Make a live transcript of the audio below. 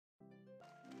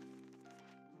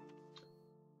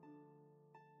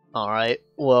Alright,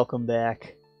 welcome back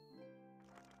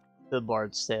to the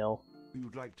Bard's Tale.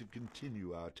 You'd like to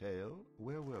continue our tale?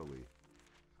 Where were we?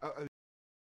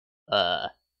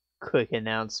 Quick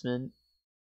announcement.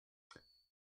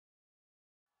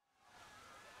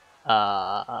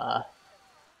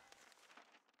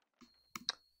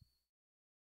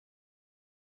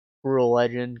 Rule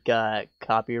Legend got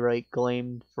copyright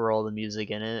claimed for all the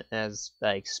music in it, as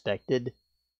I expected.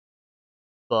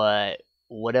 But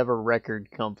whatever record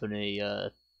company,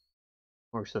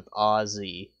 works with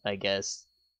Ozzy, I guess,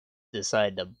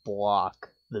 decided to block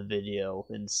the video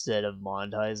instead of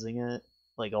monetizing it,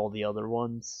 like all the other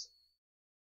ones.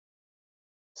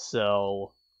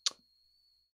 So,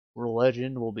 Rule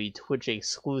Legend will be Twitch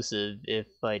exclusive if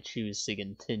I choose to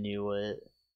continue it.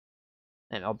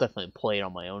 And I'll definitely play it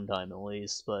on my own time at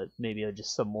least, but maybe I'll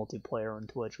just some multiplayer on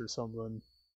Twitch or something.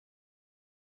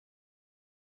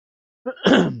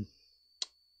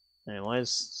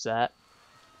 Anyways, that.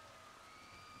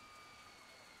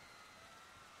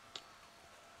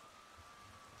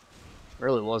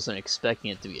 Really wasn't expecting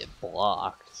it to get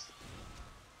blocked.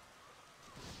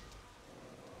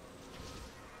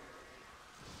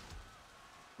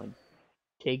 Like,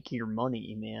 take your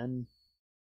money, man.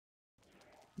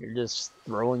 You're just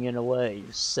throwing it away.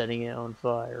 You're setting it on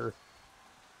fire.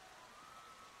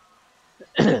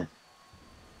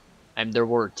 There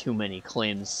were too many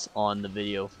claims on the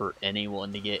video for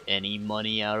anyone to get any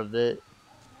money out of it.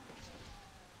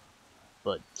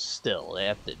 But still, they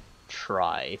have to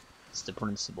try. It's the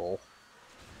principle.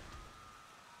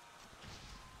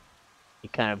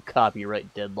 It kind of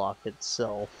copyright deadlocked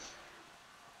itself.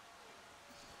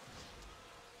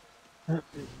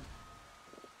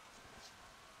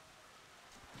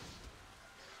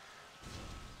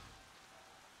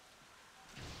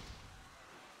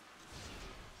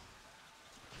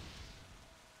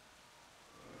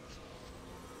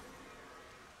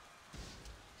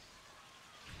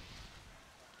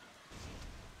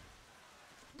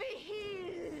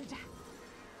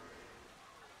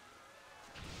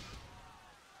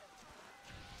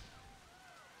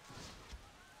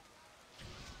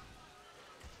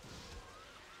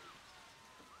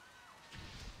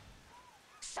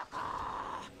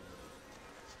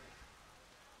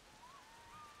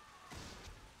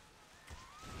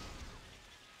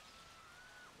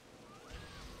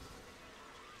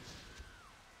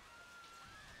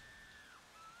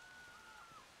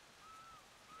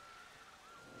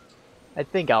 I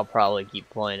think I'll probably keep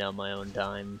playing on my own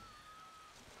time.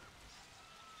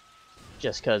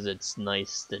 Just because it's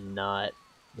nice to not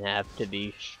have to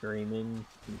be streaming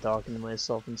and talking to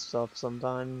myself and stuff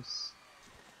sometimes.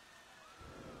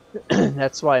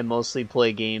 That's why I mostly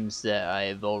play games that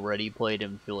I've already played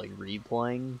and feel like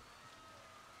replaying.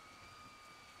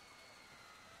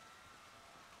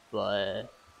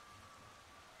 But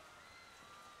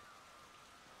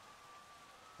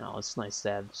no, it's nice to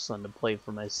have something to play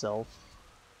for myself.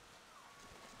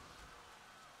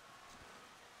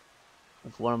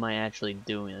 Like, what am I actually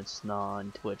doing that's not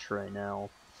on Twitch right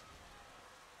now?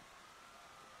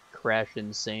 Crash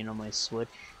Insane on my Switch.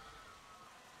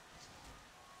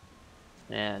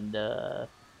 And,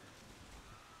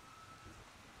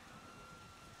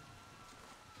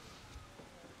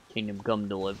 Kingdom Come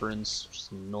Deliverance,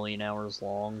 just a million hours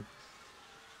long.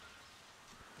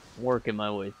 Working my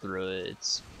way through it,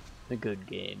 it's a good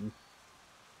game.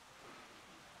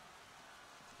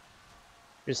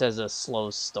 Just has a slow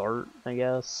start, I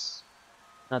guess.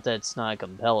 Not that it's not a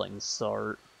compelling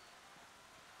start.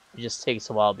 It just takes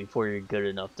a while before you're good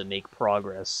enough to make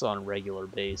progress on a regular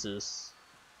basis.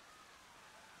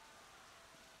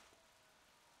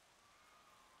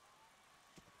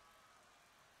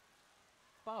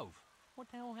 Bove, what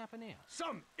the hell happened here?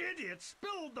 Some idiot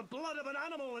spilled the blood of an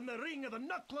animal in the ring of the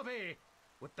Nucklevy.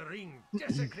 With the ring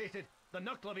desecrated, the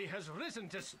Nucklevy has risen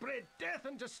to spread death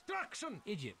and destruction.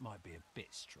 Idiot might be a bit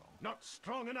strong. Not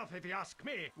strong enough if you ask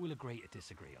me. We'll agree to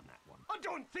disagree on that one. I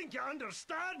don't think you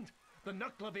understand. The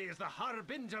Nucklevy is the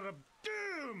harbinger of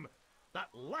doom. That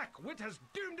lack-wit has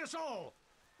doomed us all.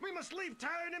 We must leave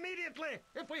town immediately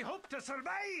if we hope to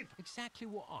survive. Exactly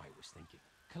what I was thinking.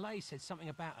 Calais said something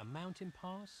about a mountain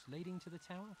pass leading to the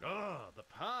tower. Ah, the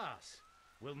pass.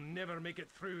 We'll never make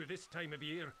it through this time of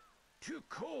year. Too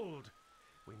cold.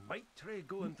 We might try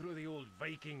going through the old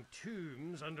Viking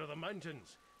tombs under the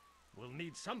mountains. We'll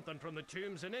need something from the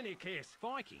tombs in any case.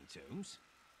 Viking tombs?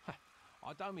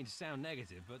 I don't mean to sound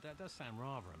negative, but that does sound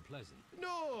rather unpleasant.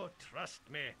 No, trust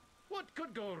me. What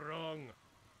could go wrong?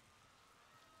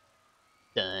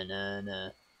 Da-na-na.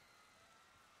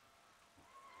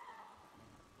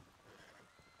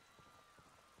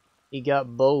 He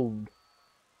got bowed.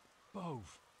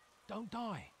 Bove, don't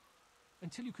die.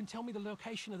 Until you can tell me the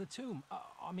location of the tomb.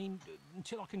 I mean,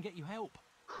 until I can get you help.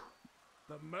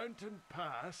 The mountain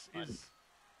pass is...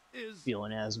 Feel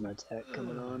an asthma attack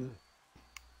coming on.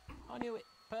 I knew it.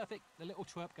 Perfect. The little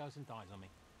twerp goes and dies on me.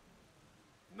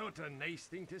 Not a nice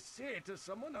thing to say to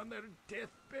someone on their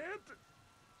deathbed.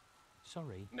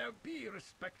 Sorry. Now be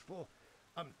respectful.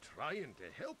 I'm trying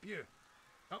to help you.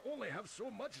 I only have so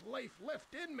much life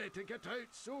left in me to get out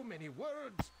so many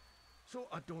words. So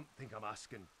I don't think I'm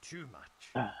asking too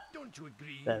much. Don't you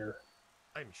agree? Better.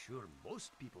 I'm sure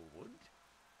most people would.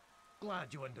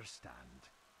 Glad you understand.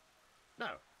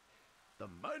 Now, the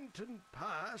mountain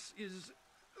pass is...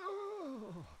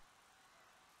 Oh,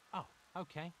 Oh,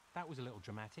 okay. That was a little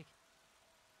dramatic.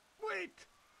 wait!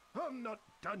 I'm not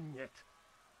done yet.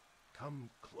 Come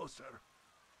closer.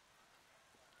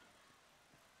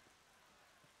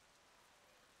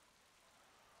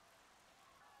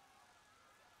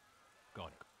 Got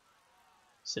it.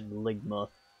 Said Ligma.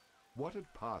 What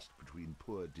had passed between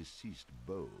poor deceased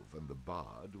Bove and the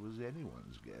bard was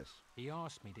anyone's guess. He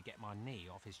asked me to get my knee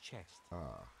off his chest.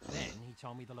 Ah, Then he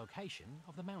told me the location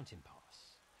of the mountain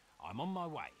pass. I'm on my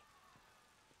way.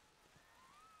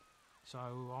 So,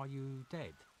 are you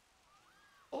dead?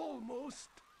 Almost.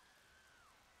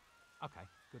 Okay,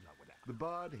 good luck with that. the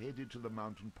bard headed to the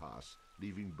mountain pass,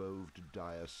 leaving Bove to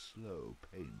die a slow,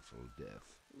 painful death.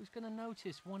 Who's gonna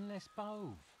notice one less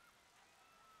Bove?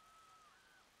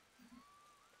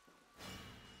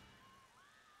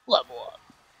 Level up.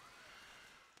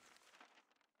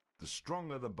 The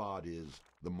stronger the bard is,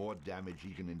 the more damage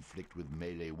he can inflict with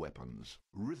melee weapons.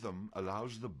 Rhythm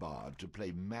allows the bard to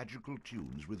play magical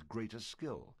tunes with greater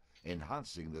skill,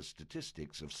 enhancing the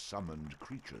statistics of summoned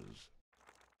creatures.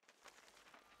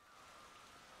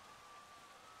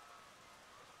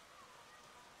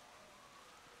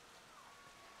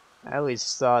 I always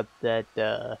thought that,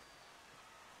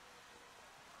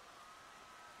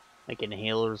 like,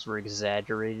 inhalers were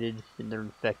exaggerated in their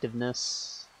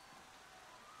effectiveness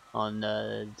on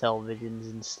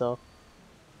televisions and stuff.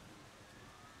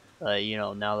 You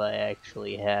know, now that I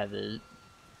actually have it,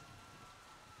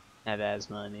 have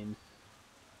asthma, I mean,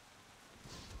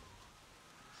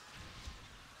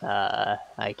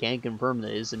 I can confirm that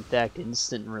it is in fact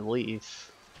instant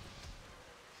relief.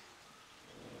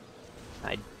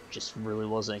 I just really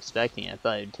wasn't expecting it. I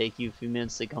thought it'd take you a few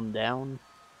minutes to come down.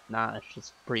 Nah, it's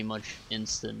just pretty much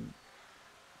instant.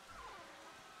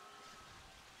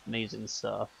 Amazing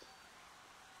stuff.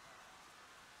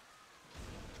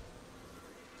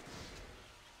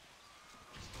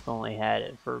 Only had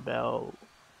it for about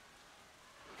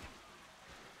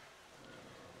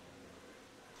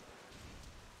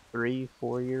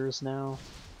 3-4 years now.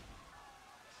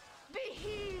 Be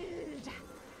healed!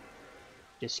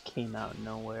 Just came out of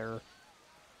nowhere.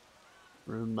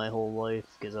 Ruined my whole life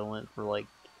because I went for like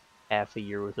half a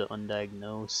year with it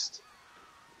undiagnosed.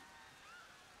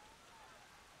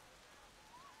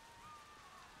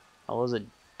 I wasn't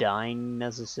dying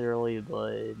necessarily,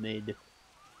 but it made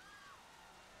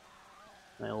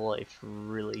my life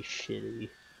really shitty.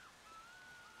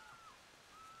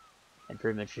 I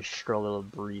pretty much just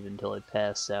struggled to breathe until I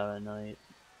passed out at night.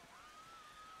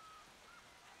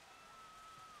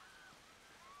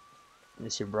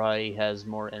 Unless your body has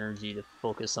more energy to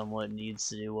focus on what it needs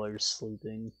to do while you're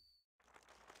sleeping.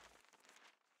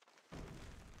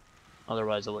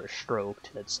 Otherwise I would have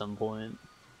stroked at some point.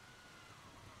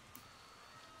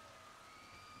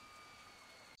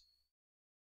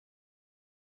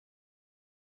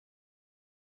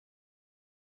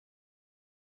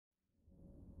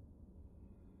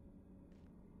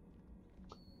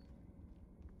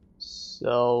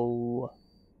 So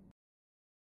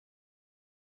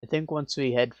I think once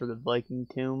we head for the Viking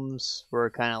tombs, we're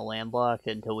kind of landlocked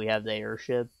until we have the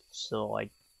airship, so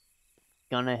I'm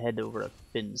gonna head over to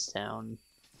Finnstown.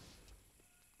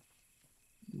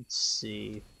 Let's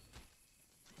see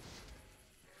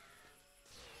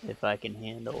if I can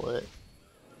handle it.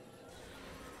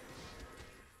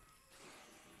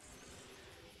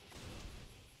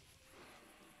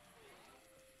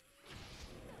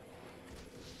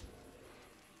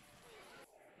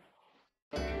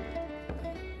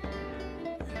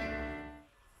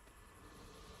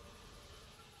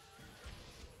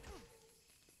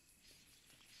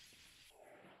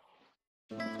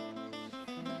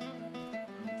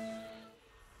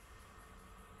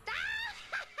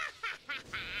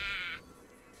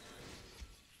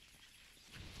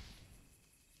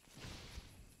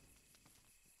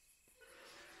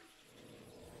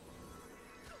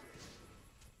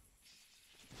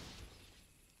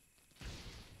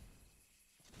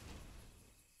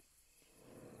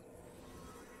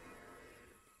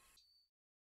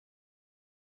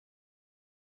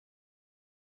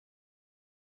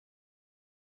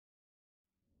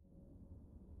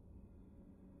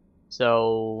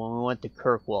 So when we went to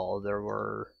Kirkwall, there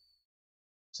were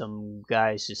some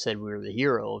guys who said we were the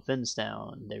hero of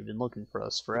Finstown. They've been looking for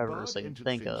us The forever, bard so they could entered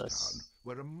thank Finnstown, us.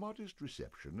 where a modest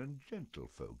reception and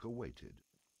gentlefolk awaited.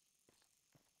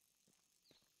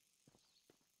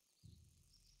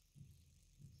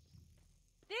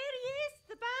 There he is!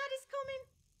 The bard is coming!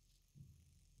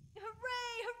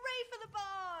 Hooray! Hooray for the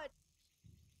bard!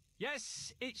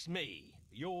 Yes, it's me.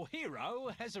 Your hero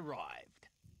has arrived.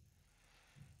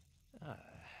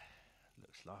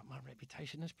 Looks like my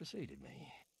reputation has preceded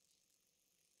me.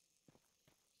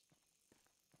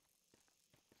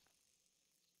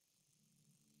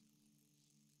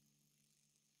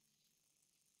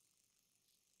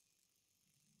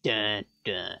 Dun,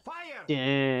 dun, Fire!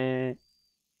 dun.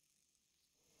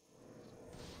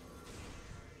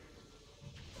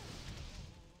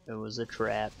 It was a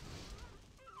trap.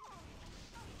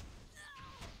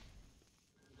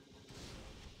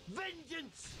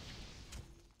 Vengeance!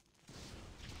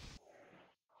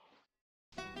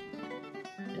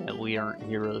 Yeah, we aren't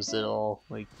heroes at all.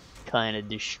 We kind of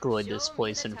destroyed this Show me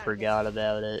place the and target. forgot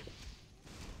about it.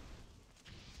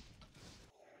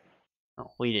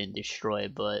 Oh, we didn't destroy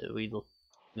it, but we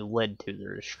led to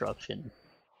their destruction.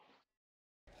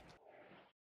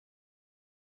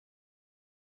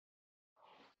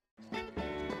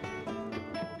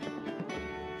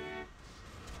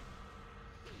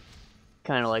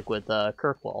 Kind of like with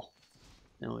Kirkwall.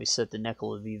 And we set the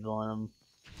Neckle of Eve on him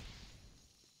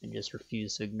and just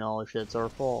refuse to acknowledge that it's our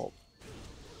fault.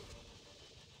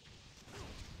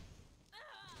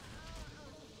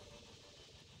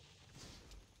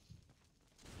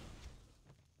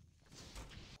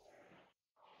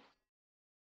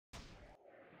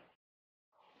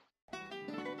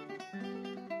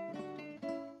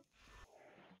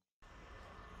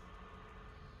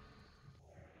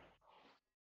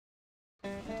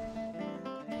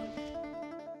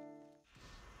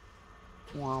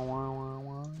 Wah, wah, wah,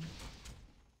 wah.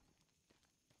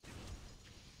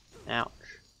 Ouch.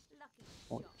 Lucky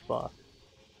Holy shot. fuck.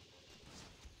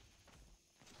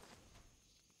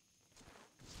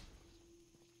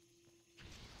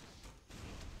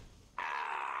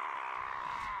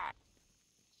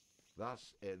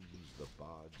 Thus ends the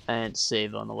bard's... I didn't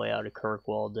save on the way out of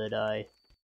Kirkwall, did I?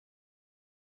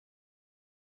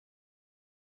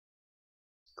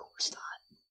 Of course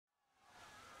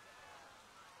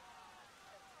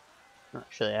not.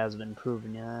 Actually, it hasn't been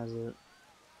proven yet, has it?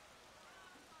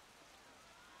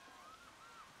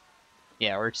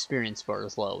 Yeah, our experience bar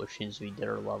is low, which means we did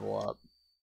our level up.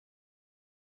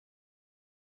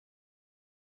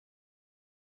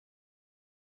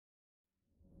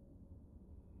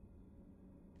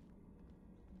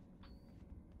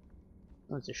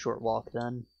 That's a short walk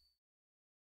then.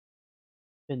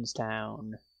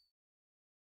 Finstown.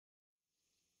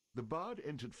 The bard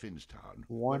entered Finnstown,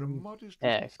 where a 1 modest...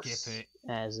 X Skip it.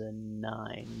 as a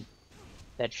 9.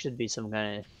 That should be some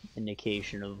kind of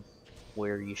indication of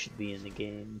where you should be in the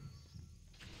game.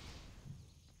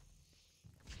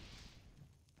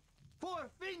 For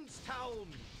Finnstown!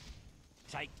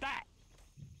 Take that!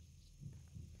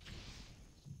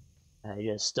 I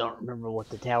just don't remember what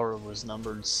the tower was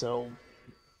numbered, so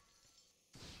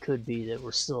could be that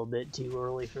we're still a bit too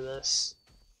early for this.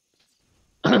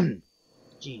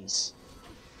 Jeez.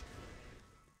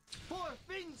 For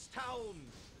Finnstown!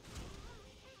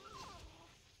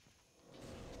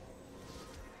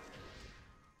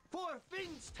 For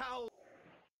Finnstown!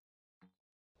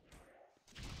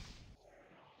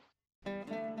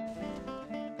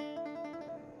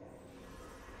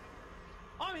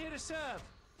 I'm here to serve!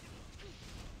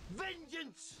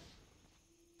 Vengeance!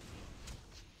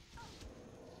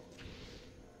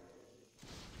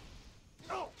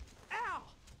 Oh! Ow!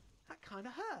 That kind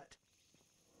of hurt.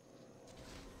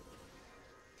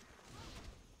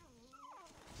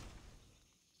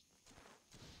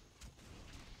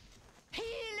 Healing!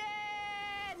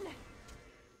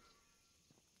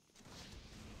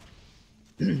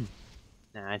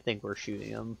 Nah, I think we're shooting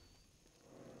him.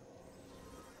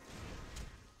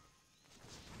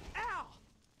 Ow!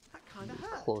 That kind of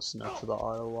hurt. Close enough for the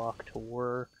auto lock to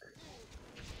work.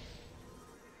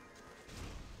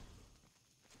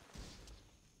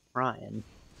 Ryan.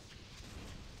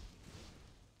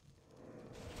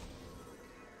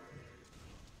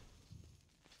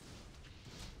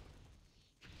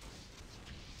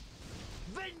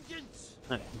 Vengeance!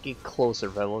 I'd get closer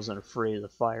if I wasn't afraid of the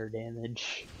fire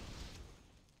damage.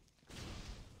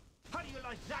 How do you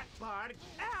like that, bard?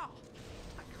 Ow!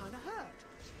 That kind of hurt.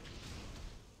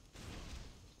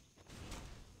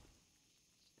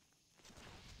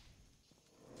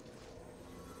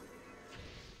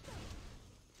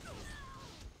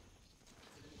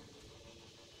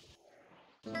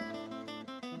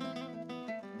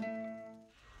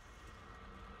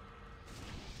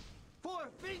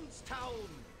 Town!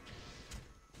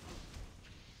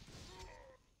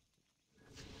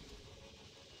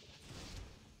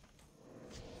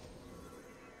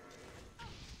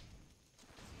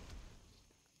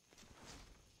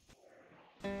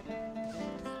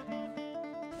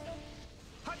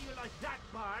 How do you like that,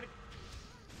 Bard?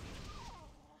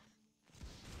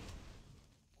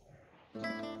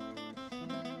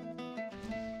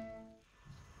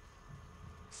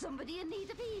 Somebody in need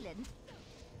of healing?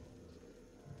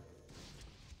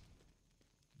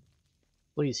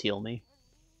 Please heal me.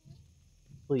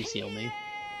 Please heal me. Healing!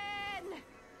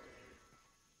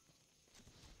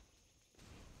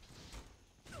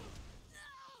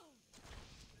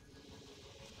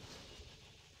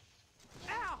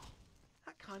 Ow!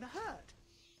 That kind of hurt.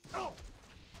 Oh!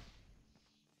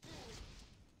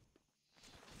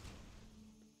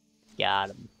 Got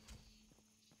him.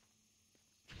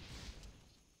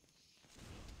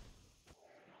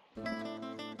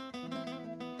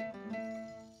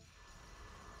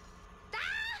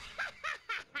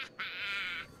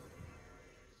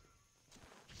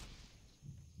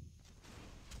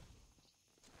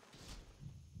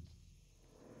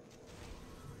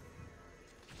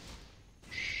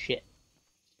 Shit.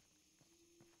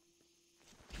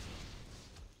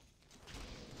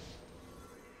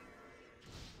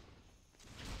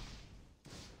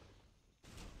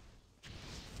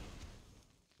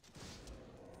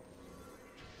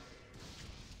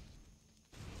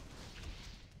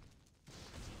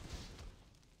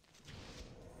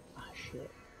 Ah,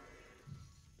 shit.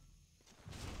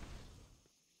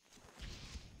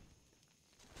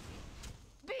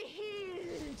 Be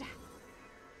healed!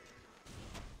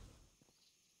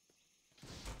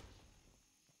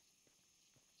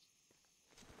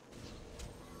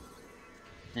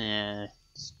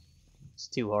 It's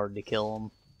too hard to kill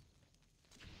him.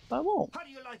 But I won't. How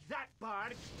do you like that,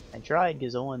 Bard? I tried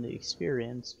because I wanted the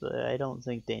experience, but I don't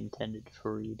think they intended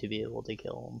for you to be able to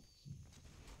kill him.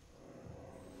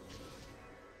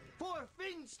 For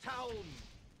Finstown!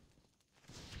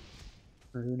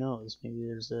 Or who knows, maybe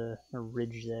there's a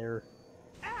ridge there.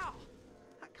 Ow!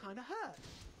 That kind of hurt.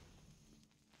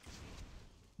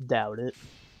 Doubt it.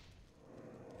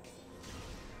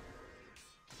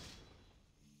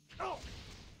 Oh!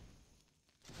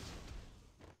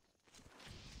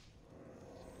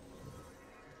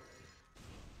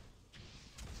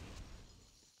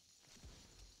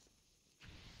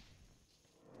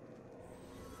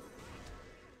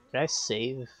 Did I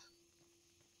save?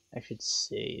 I should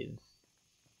save.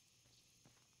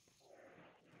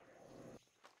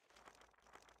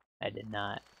 I did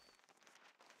not.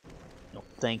 You'll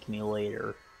thank me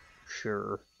later.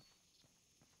 Sure.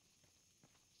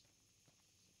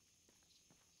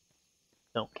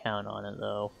 Don't count on it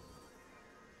though.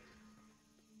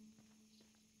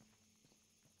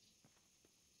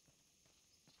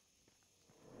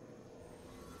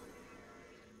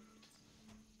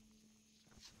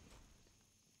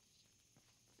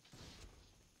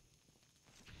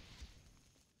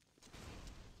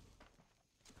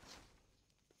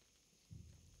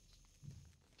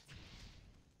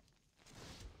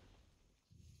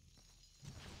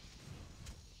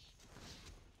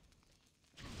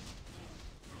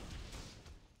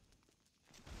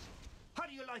 How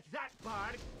do you like that,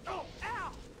 Bard? Oh,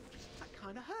 ow! That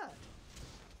kind of hurt.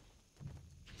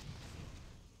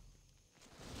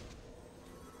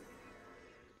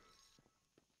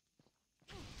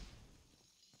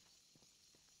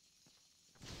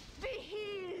 Be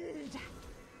healed!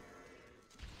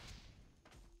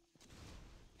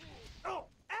 Oh,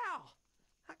 ow!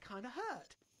 That kind of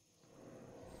hurt.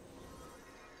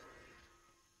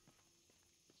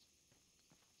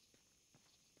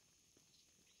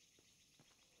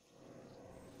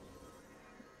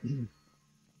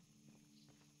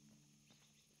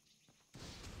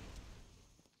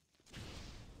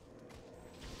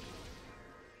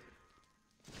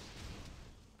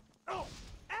 Oh,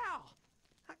 ow!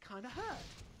 That kind of hurt.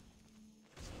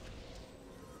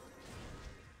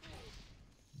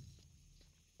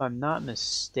 If I'm not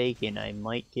mistaken, I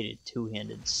might get a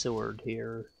two-handed sword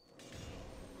here.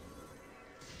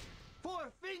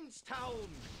 For Finstown!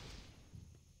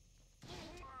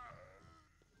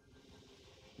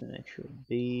 And it should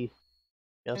be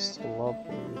just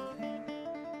lovely.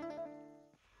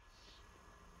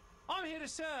 I'm here to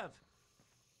serve.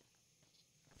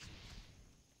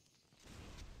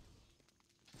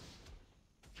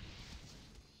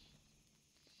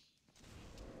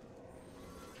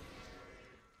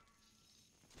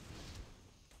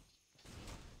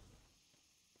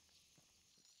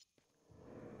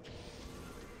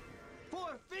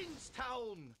 For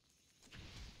Finstown!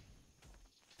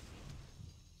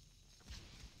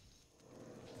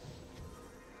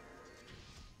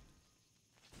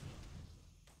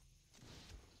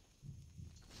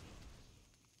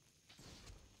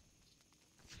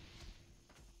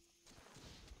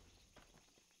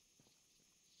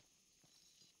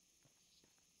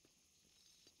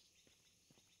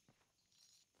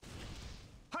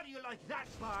 like that,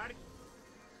 bard?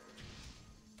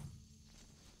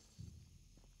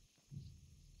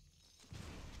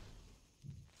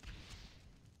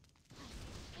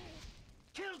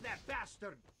 Kill that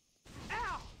bastard!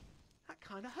 Ow! That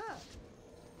kind of hurt.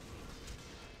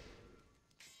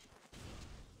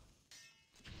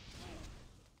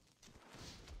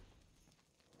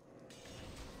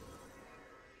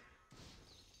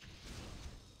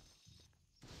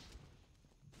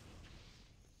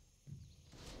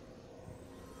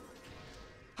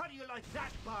 How do you like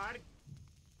that, bard?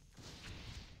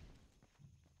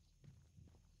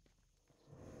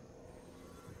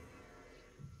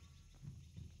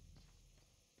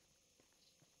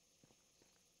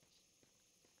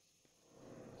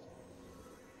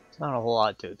 It's not a whole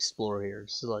lot to explore here.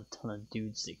 There's still a ton of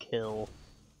dudes to kill.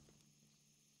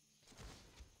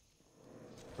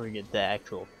 Before we get the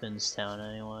actual Finstown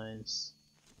anyways.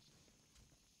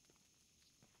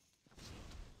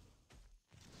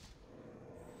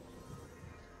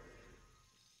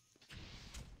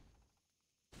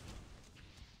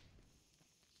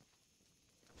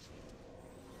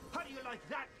 How do you like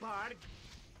that, bard?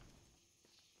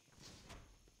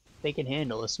 They can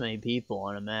handle this many people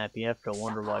on a map. You have to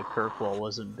wonder why Kirkwall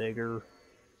wasn't bigger.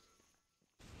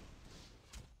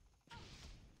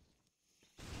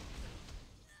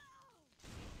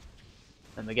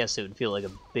 I guess it would feel like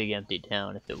a big empty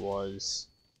town if it was.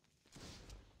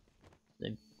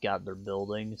 They've got their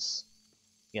buildings.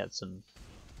 You got some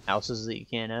houses that you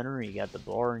can't enter, you got the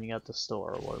bar, and you got the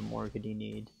store. What more could you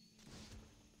need?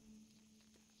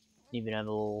 Even have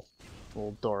a little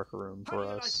dark room for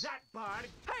us. Like that, bard?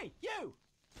 Hey, you!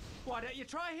 Why don't you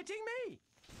try hitting me?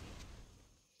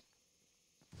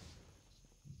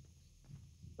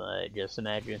 But just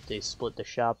imagine if they split the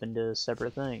shop into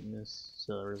separate things.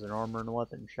 So there's an armor and a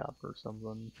weapon shop or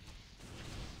something.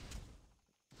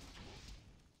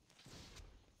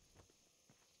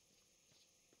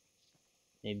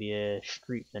 Maybe a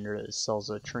street vendor that sells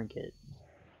a trinket.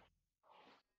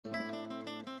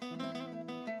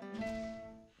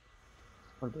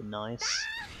 Would be nice.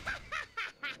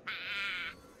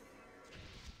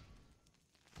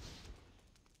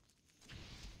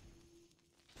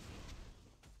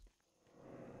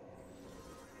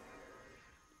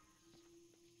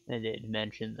 I did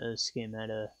mention this game had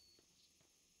a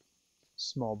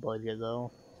small budget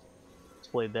though.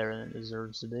 It's way better than it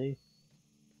deserves to be.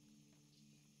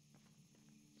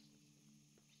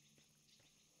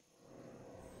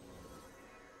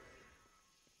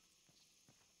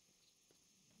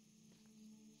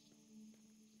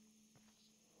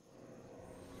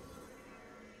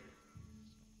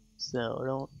 So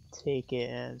don't take it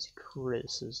as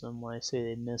criticism when I say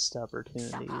they missed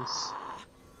opportunities.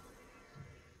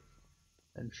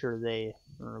 I'm sure they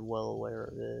are well aware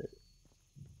of it.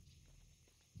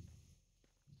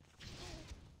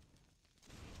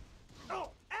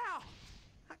 Oh, ow!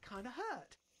 That kind of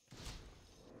hurt.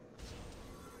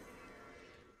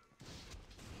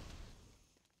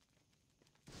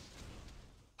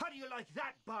 How do you like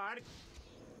that, bard?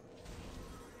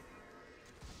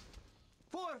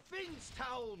 For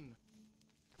Finstown!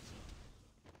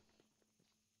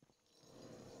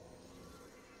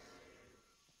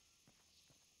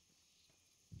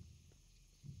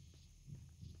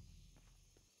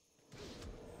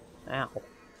 Ow.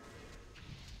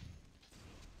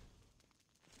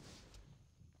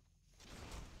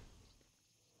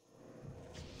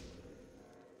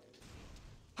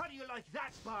 How do you like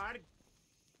that, bard?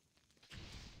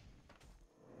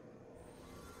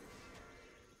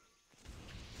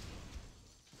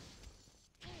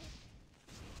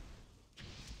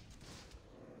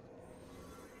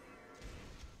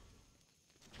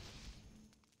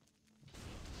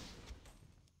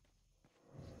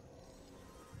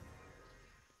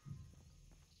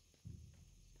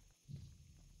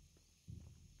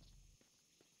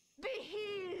 Be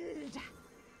healed!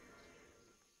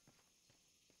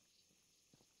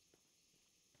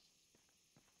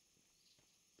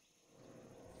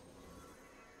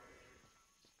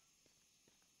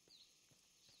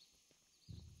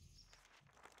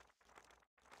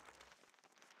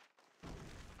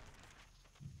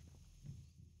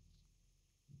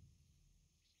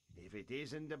 If it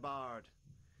isn't the bard,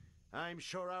 I'm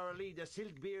sure our leader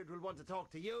Silkbeard will want to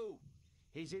talk to you.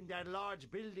 He's in that large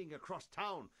building across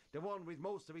town, the one with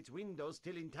most of its windows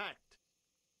still intact.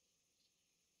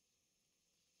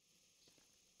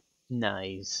 Now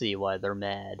you see why they're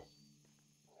mad.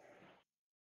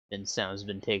 Finstown's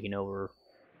been taken over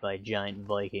by giant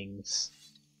Vikings.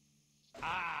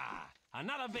 Ah,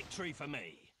 another victory for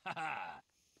me. Ha ha.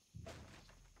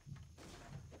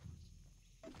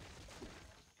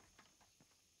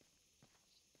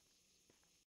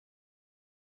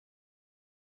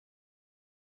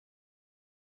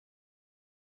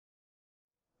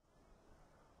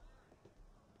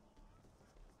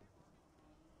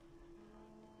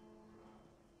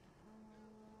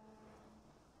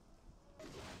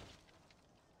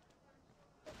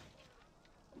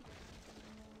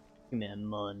 Give me that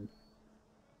mud.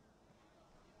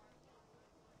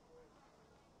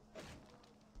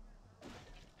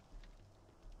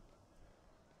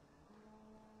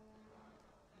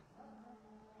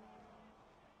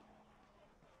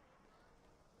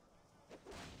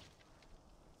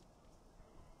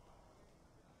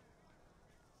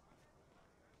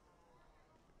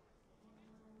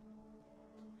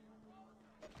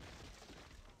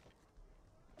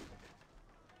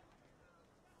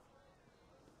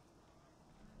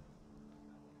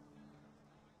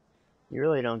 You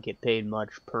really don't get paid much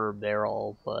per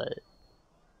barrel, but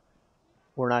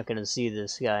we're not going to see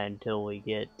this guy until we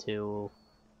get to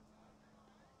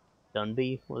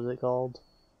Dunby, what's it called?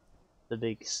 The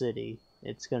big city.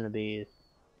 It's going to be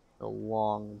a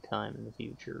long time in the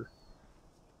future.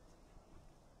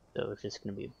 So it's just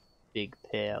going to be a big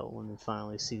payout when we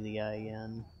finally see the guy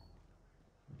again.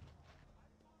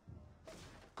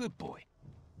 Good boy.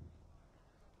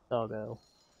 Doggo.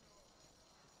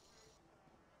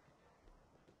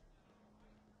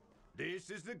 This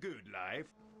is the good life.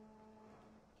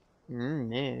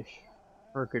 Nish.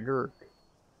 Dirk.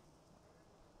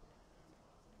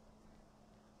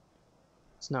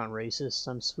 It's not racist,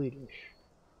 I'm Swedish.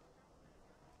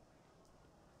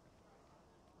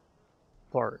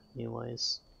 Part,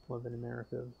 anyways. Live in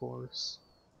America, of course.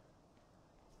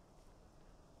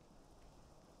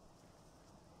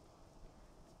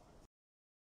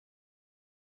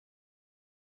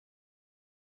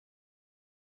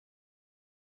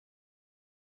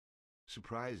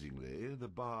 Surprisingly, the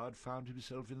bard found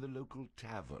himself in the local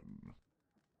tavern.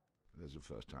 There's a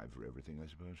first time for everything, I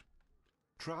suppose.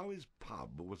 Trowey's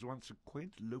pub was once a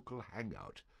quaint local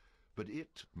hangout, but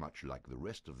it, much like the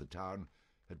rest of the town,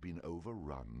 had been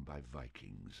overrun by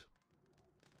Vikings.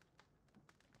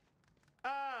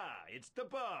 Ah, it's the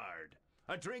bard.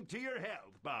 A drink to your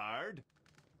health, bard.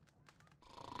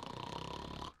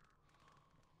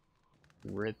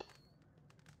 Rip.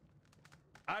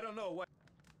 I don't know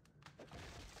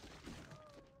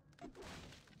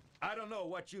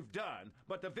what you've done,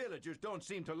 but the villagers don't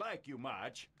seem to like you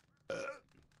much.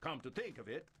 Come to think of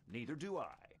it, neither do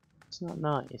I. It's not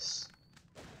nice.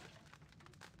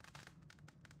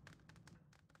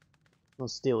 I'll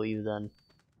steal you then.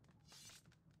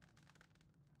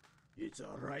 It's a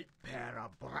right pair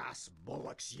of brass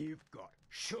bullocks you've got,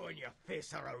 showing your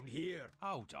face around here.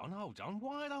 Hold on.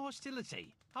 Why the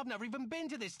hostility? I've never even been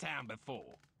to this town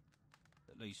before.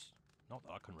 At least, not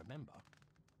that I can remember.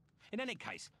 In any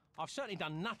case, I've certainly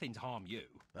done nothing to harm you.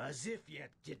 As if you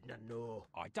didn't know.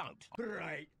 I don't.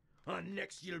 Right. And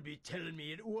next you'll be telling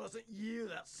me it wasn't you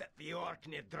that set the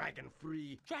Orkney dragon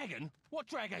free. Dragon? What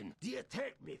dragon? Do you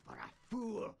take me for a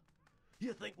fool?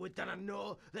 You think we didn't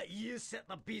know that you set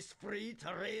the beast free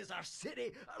to raise our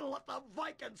city and let the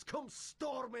Vikings come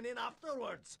storming in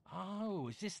afterwards? Oh,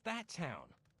 is this that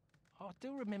town? I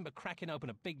do remember cracking open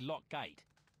a big lock gate,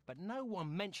 but no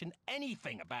one mentioned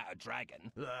anything about a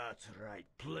dragon. That's right,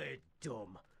 play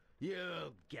dumb.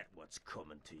 You'll get what's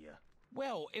coming to you.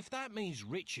 Well, if that means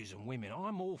riches and women,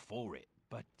 I'm all for it.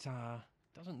 But,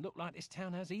 doesn't look like this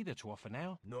town has either to offer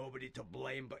now. Nobody to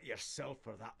blame but yourself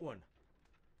for that one.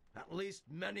 At least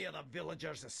many of the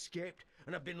villagers escaped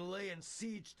and have been laying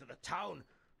siege to the town.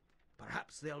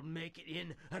 Perhaps they'll make it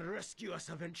in and rescue us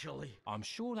eventually. I'm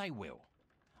sure they will.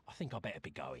 I think I better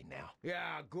be going now.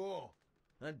 Yeah, go.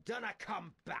 And dinna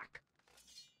come back.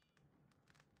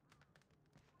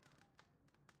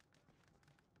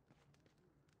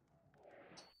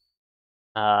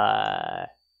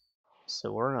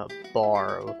 So we're in a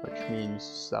bar, which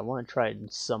means I want to try and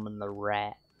summon the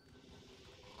rat.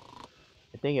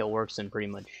 I think it works in pretty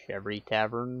much every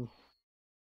tavern.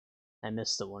 I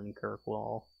missed the one in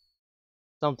Kirkwall.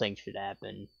 Something should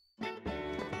happen.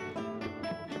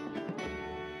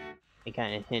 They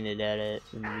kind of hinted at it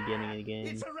in the beginning of the game.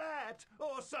 It's a rat!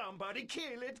 Oh, somebody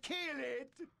kill it! Kill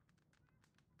it!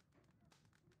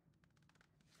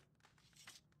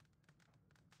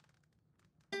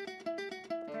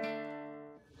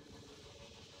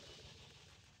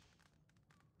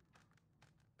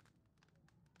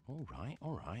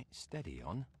 All right, steady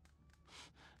on.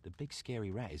 The big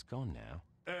scary rat is gone now.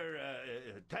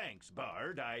 Thanks,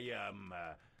 Bard.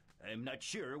 I'm not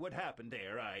sure what happened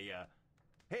there.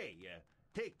 Hey,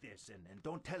 take this and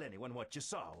don't tell anyone what you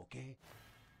saw, okay?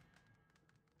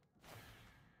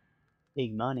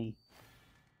 Big money.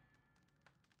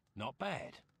 Not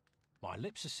bad. My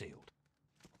lips are sealed.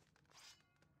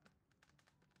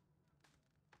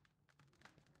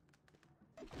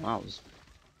 That was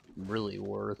really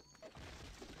worth.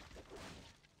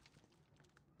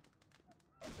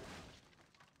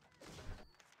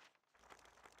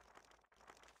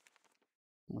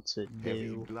 What's it Heavy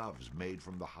do? gloves made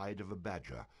from the hide of a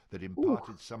badger that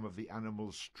imparted some of the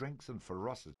animal's strength and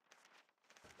ferocity.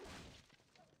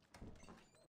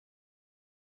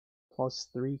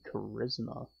 +3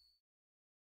 charisma.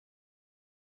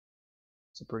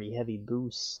 It's a pretty heavy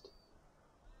boost.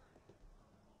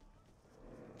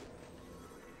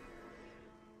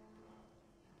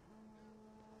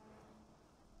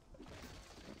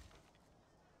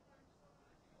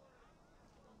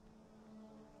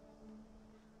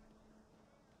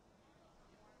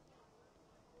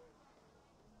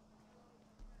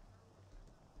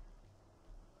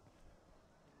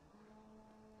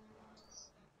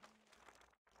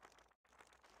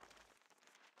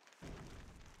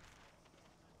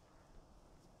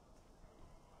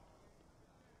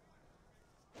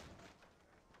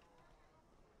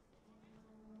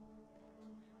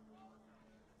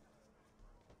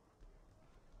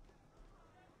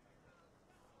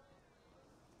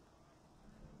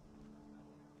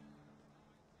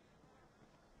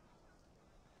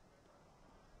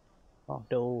 Oh,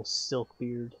 the old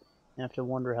Silkbeard. I have to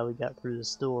wonder how we got through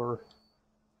this door.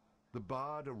 The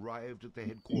bard arrived at the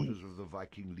headquarters of the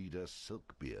Viking leader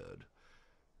Silkbeard.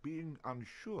 Being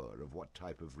unsure of what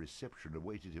type of reception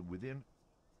awaited him within,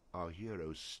 our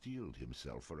hero steeled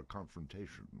himself for a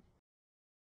confrontation.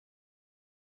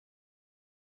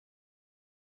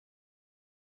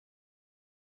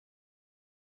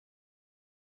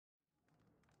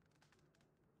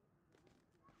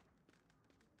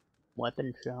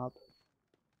 Weapon shop.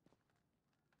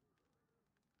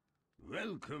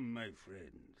 Welcome, my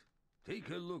friend.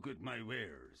 Take a look at my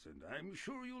wares, and I'm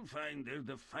sure you'll find they're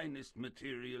the finest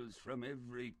materials from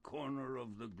every corner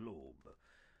of the globe.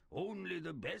 Only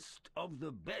the best of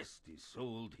the best is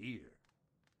sold here.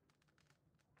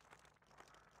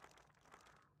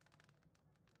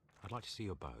 I'd like to see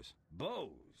your bows. Bows?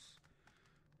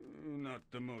 Not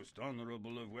the most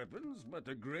honorable of weapons, but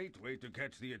a great way to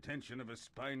catch the attention of a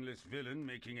spineless villain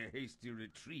making a hasty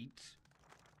retreat.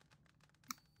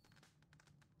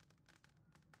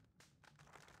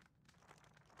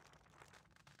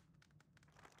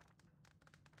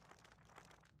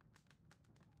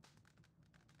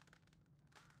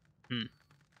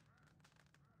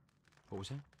 What was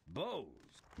that? Bows?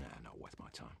 Nah, not worth my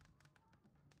time.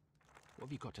 What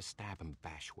have you got to stab and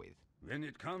bash with? When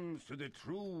it comes to the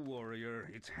true warrior,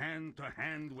 it's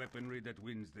hand-to-hand weaponry that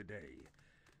wins the day.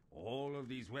 All of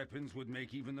these weapons would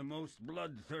make even the most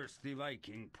bloodthirsty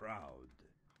Viking proud.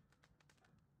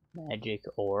 Magic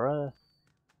aura?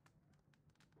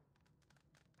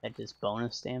 That just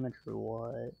bonus damage for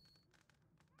what?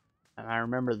 And I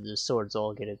remember the swords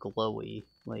all get a glowy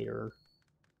later.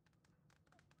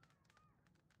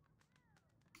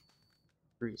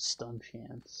 3 stun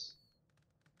chance.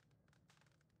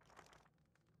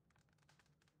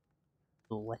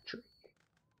 Electric.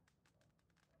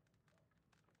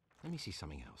 Let me see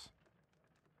something else.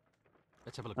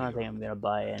 Let's have a look I at don't think your I'm armor. gonna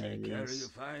buy any I of carry a these.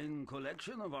 fine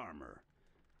collection of armor.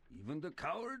 Even the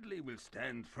cowardly will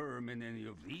stand firm in any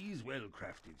of these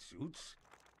well-crafted suits.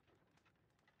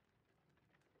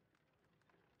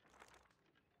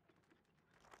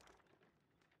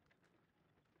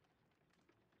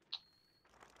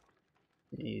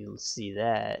 You'll see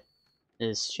that.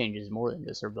 This changes more than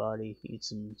just her body. You get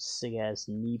some sick ass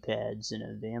knee pads and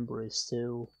a vambrace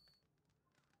too.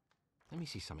 Let me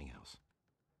see something else.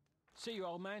 See you,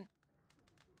 old man.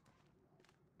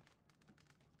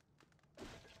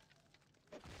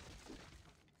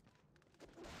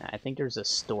 I think there's a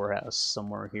storehouse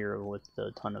somewhere here with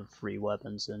a ton of free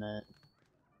weapons in it.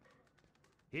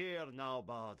 Here now,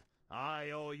 bud.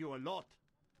 I owe you a lot.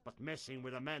 But messing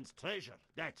with a man's treasure,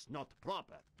 that's not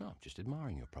proper. Oh, I'm just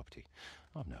admiring your property.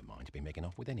 I've no mind to be making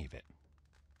off with any of it.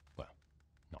 Well,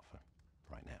 not for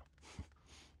right now.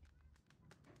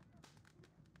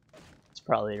 It's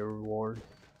probably a reward.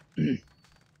 This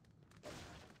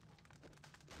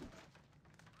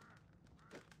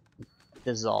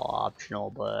is all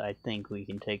optional, but I think we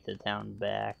can take the town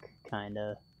back,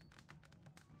 kinda.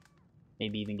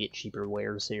 Maybe even get cheaper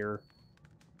wares here.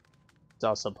 It's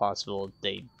also possible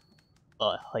they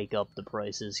hike up the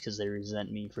prices because they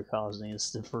resent me for causing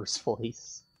this in the first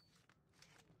place.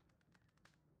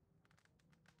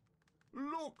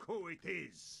 Look who it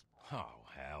is! Oh,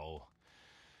 hell.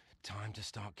 Time to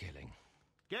start killing.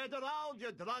 Get around,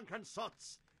 you drunken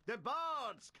sots! The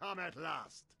bard's come at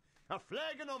last! A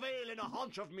flagon of ale and a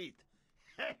haunch of meat!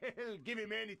 Hell, give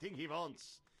him anything he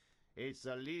wants! It's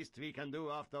the least we can do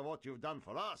after what you've done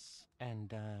for us.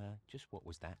 And, just what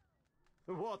was that?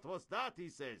 What was that, he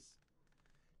says?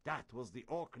 That was the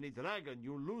Orkney dragon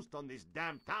you loosed on this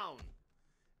damn town.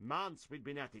 Months we'd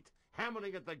been at it,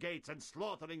 hammering at the gates and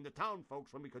slaughtering the town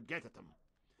folks when we could get at them.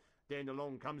 Then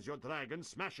along comes your dragon,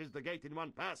 smashes the gate in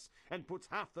one pass, and puts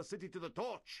half the city to the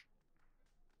torch.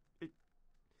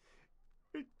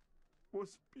 It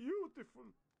was beautiful.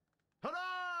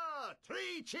 Hurrah!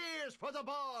 3 cheers for the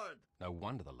bard! No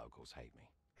wonder the locals hate me.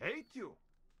 Hate you?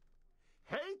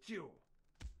 Hate you?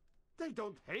 They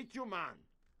don't hate you, man.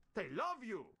 They love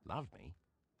you. Love me?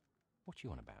 What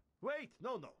you on about? Wait,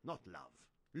 no, not love.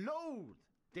 Loathe.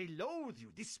 They loathe you,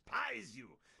 despise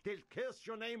you. They'll curse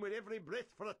your name with every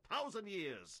breath for 1,000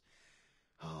 years.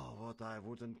 Oh, what I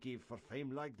wouldn't give for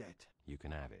fame like that. You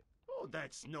can have it. Oh,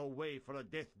 that's no way for a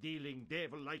death-dealing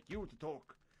devil like you to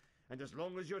talk. And as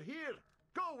long as you're here,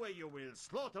 go where you will,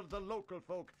 slaughter the local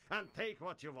folk, and take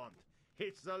what you want.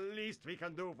 It's the least we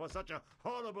can do for such a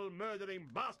horrible murdering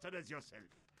bastard as yourself.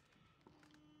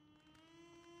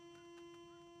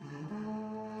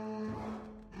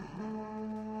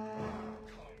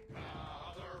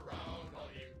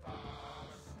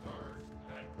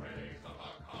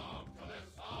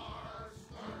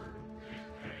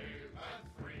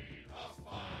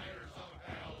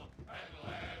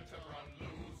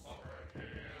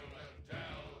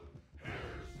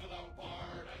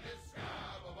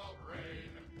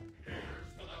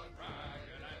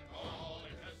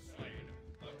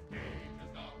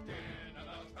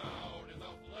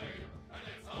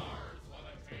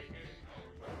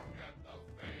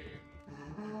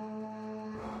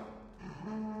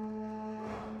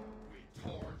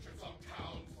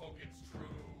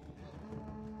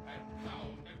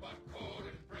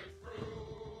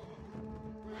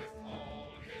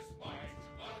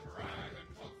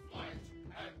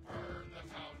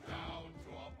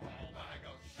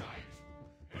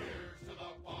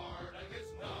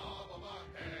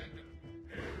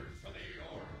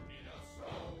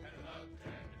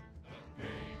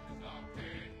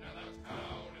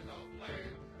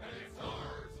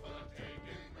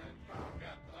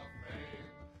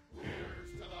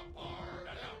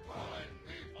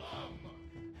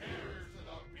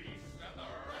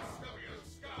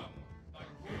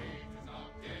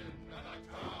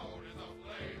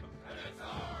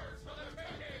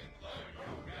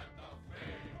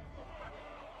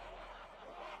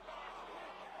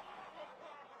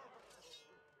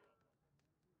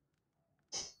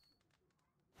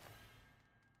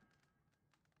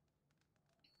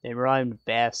 They rhymed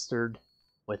bastard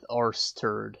with arse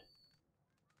turd.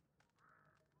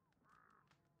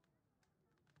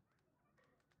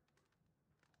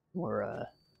 We're,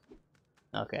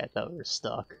 okay, I thought we were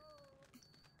stuck.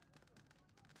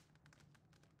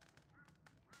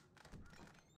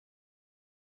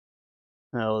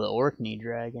 Oh, the Orkney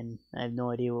dragon. I have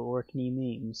no idea what Orkney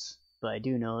means, but I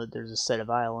do know that there's a set of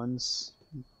islands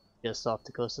just off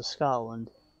the coast of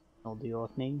Scotland called the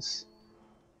Orkneys.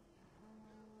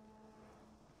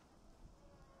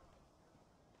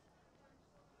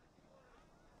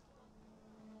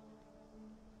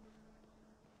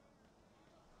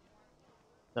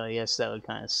 So I guess that would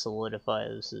kind of solidify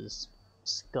this as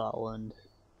Scotland.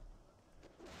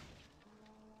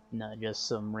 Not just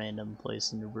some random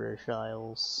place in the British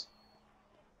Isles.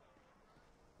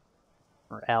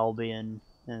 Or Albion,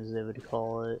 as they would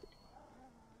call it.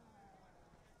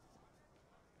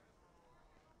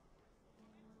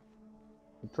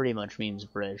 It pretty much means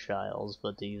British Isles,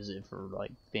 but they use it for,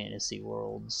 like, fantasy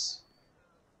worlds.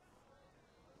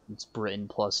 It's Britain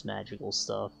plus magical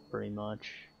stuff, pretty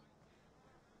much.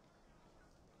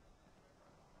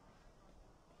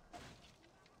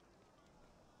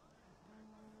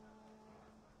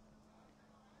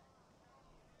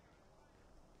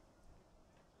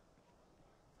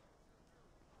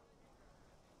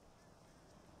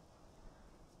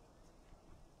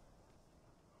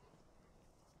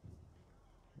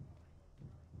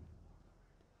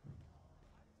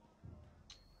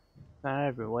 Not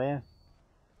everywhere.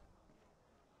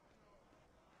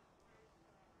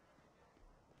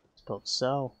 Suppose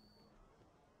so.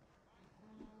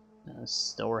 A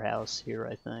storehouse here,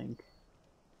 I think.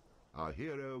 Our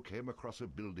hero came across a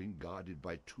building guarded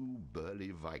by 2 burly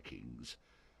Vikings.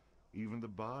 Even the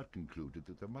bard concluded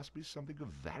that there must be something of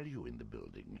value in the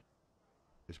building.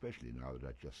 Especially now that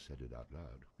I just said it out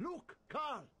loud. Look,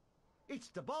 Carl! It's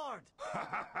the bard!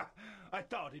 I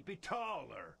thought he'd be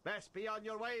taller. Best be on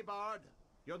your way, bard.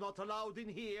 You're not allowed in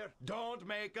here. Don't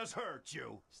make us hurt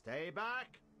you. Stay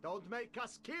back. Don't make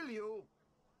us kill you.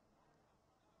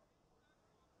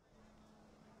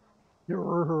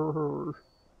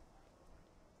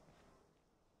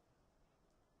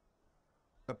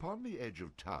 Upon the edge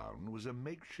of town was a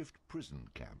makeshift prison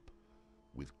camp.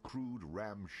 with crude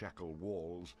ramshackle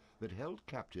walls that held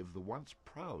captive the once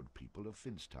proud people of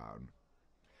Finstown.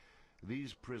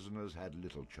 These prisoners had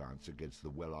little chance against the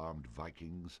well-armed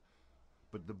Vikings,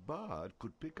 but the bard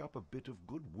could pick up a bit of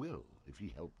goodwill if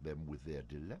he helped them with their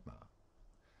dilemma.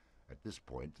 At this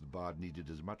point, the bard needed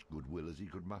as much goodwill as he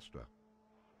could muster.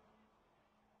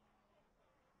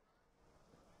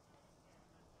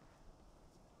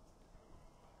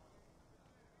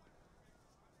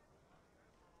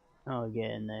 Oh,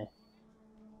 get in there.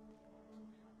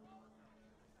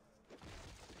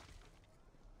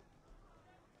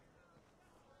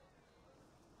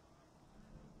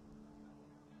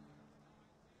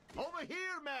 Over here,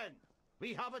 men!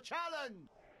 We have a challenge!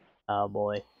 Oh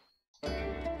boy.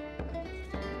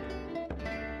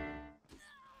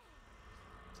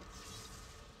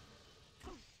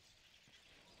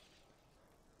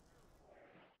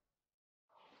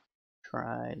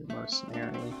 Try the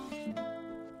mercenary.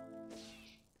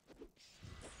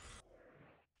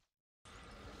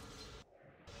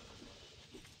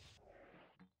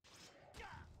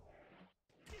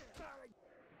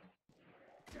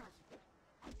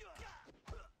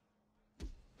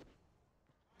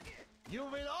 You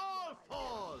will all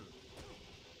fall!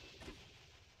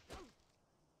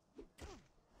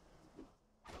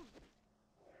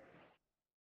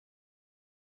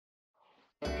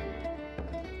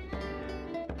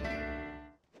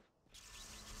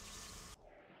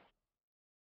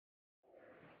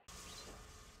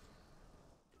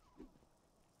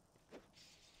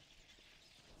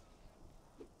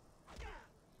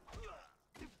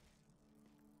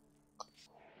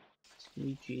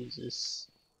 Sweet Jesus.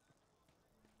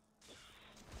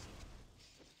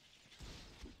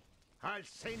 I'll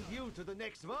send you to the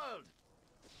next world!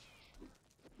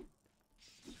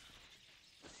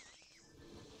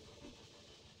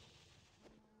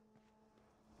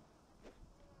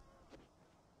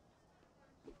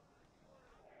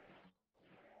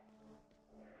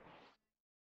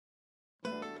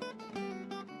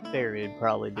 Barry would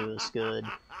probably do us good.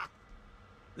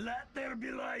 Let there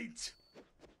be light!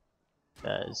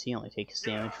 Because he only takes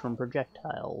damage from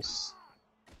projectiles.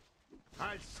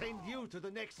 I'll send you to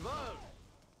the next world!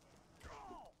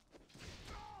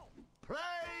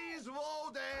 Praise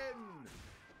Woden!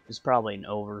 It's probably an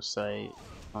oversight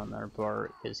on their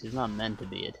part, because he's not meant to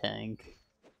be a tank.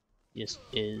 He just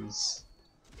is.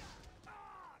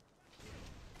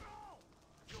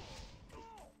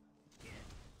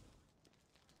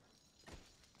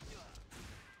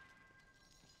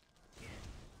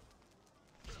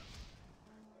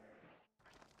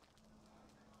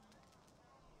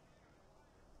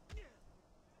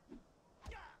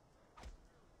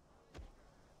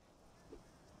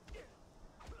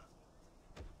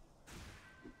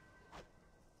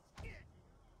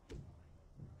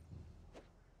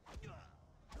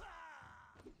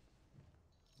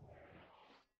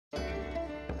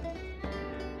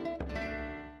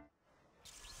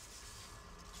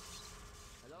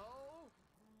 Hello?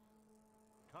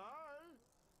 Carl?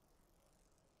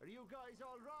 Are you guys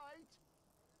alright?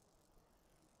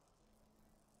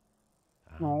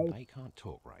 No. They can't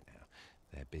talk right now.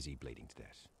 They're busy bleeding to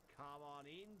death. Come on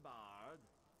in, Bard.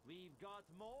 We've got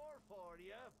more for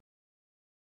you.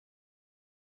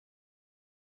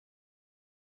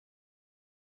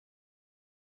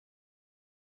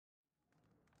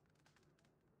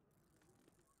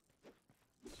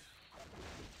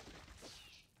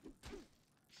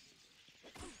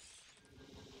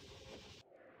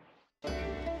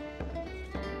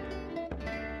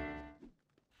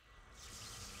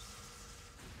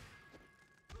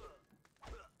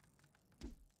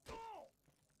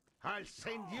 I'll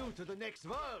send you to the next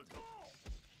world.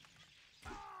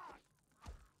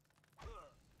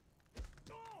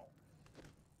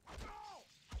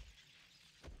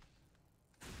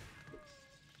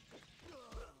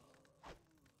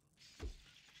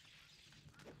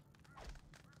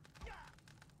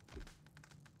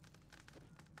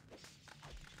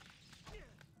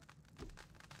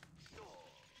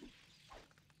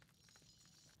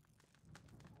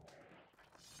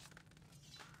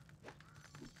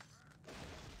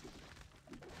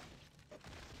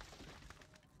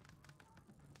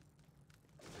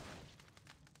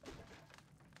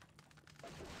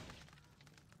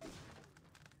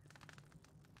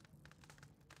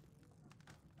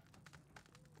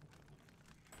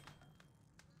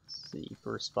 The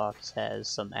first box has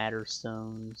some adder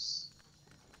stones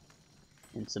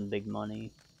and some big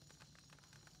money.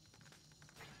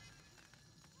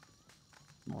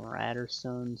 More adder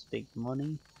stones, big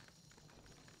money.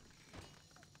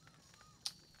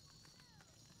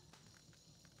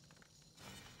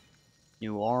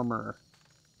 New armor.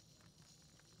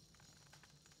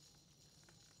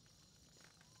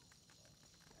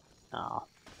 Ah,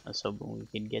 I was hoping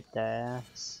we could get that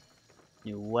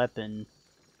new weapon,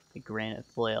 the granite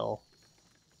flail.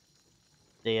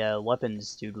 The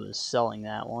weapons dude was selling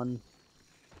that one.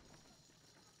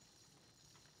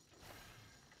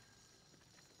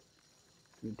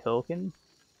 New token.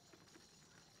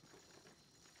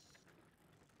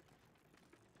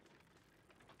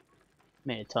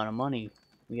 Made a ton of money.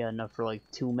 We got enough for like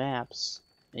 2 maps.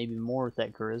 Maybe more with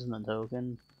that charisma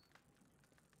token.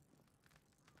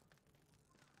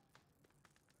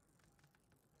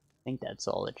 I think that's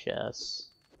all the chests.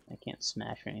 I can't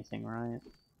smash anything, right?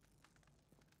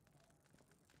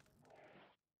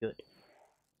 Good.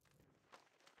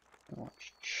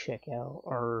 Let's check out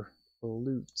our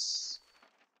loots.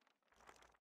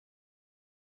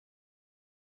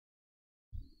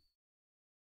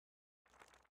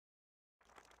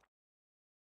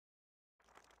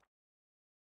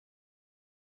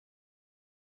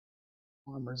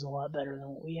 Armor's a lot better than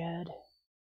what we had.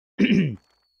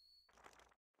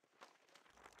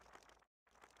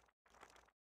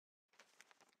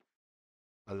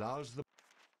 Allows the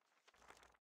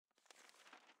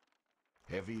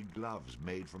heavy gloves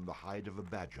made from the hide of a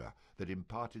badger that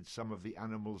imparted some of the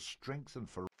animal's strength and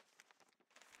ferocity.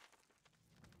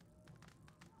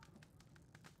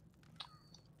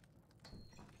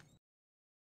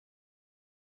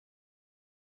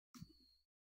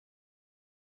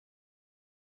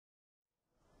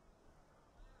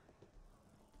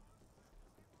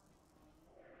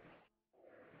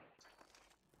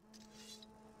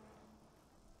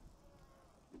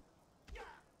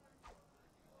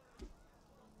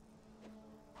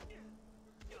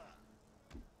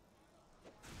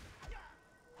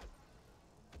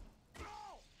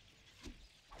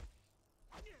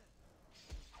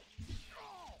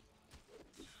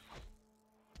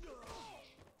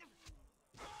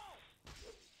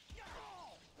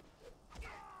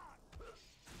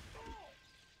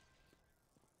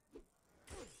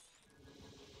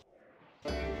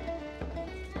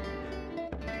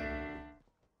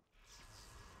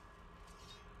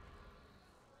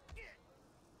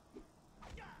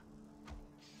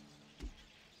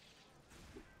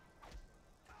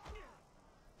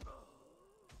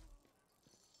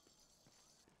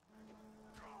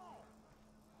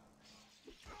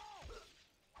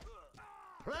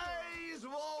 Praise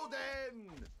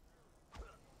Woden!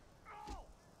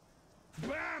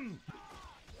 Bam!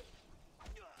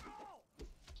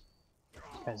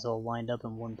 Guys all lined up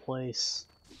in one place.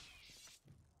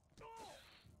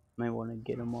 Might want to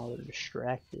get them while they're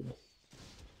distracted.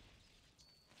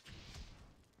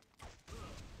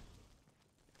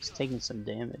 He's taking some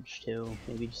damage too.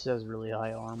 Maybe he just has really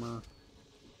high armor.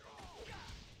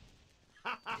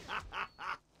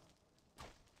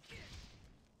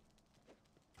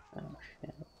 Oh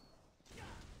shit.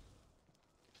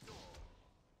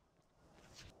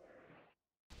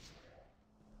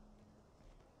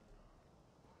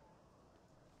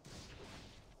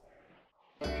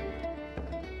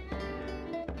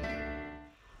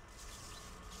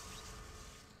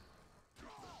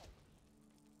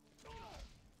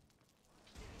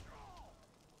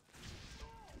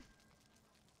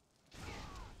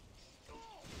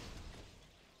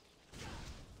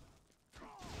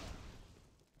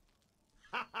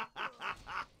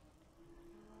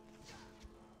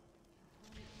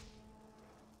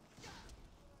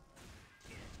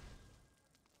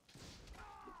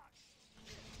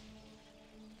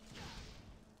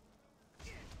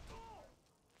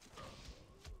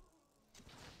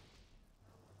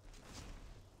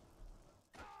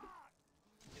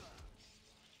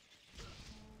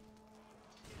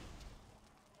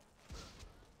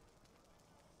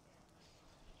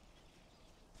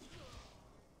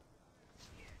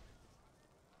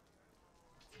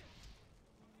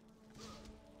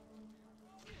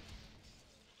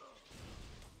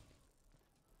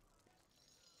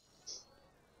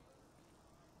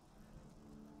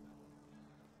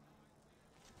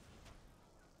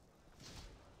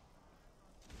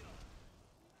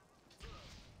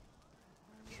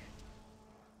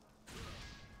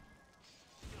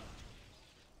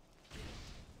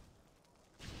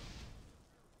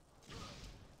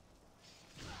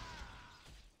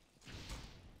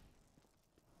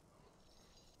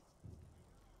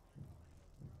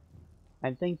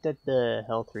 I think that the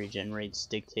health regen rate's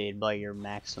dictated by your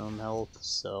maximum health,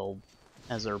 so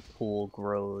as our pool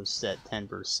grows, that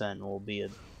 10% will be a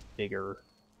bigger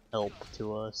help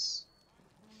to us.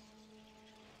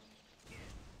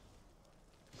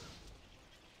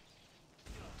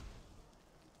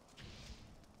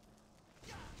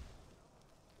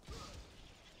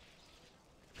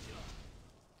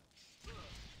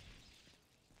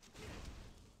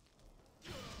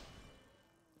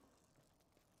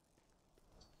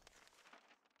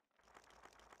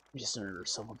 Just earned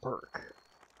yourself a perk.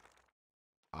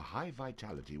 A high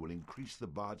vitality will increase the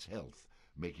bard's health,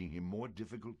 making him more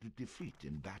difficult to defeat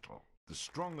in battle. The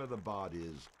stronger the bard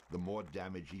is, the more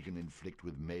damage he can inflict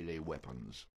with melee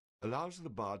weapons. Allows the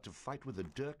bard to fight with a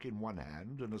dirk in one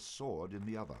hand and a sword in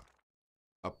the other.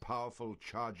 A powerful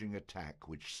charging attack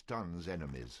which stuns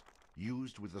enemies,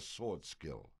 used with a sword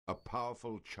skill. A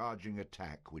powerful charging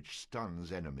attack which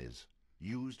stuns enemies,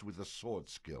 used with a sword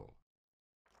skill.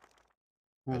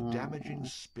 A damaging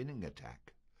spinning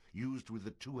attack, used with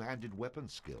a two-handed weapon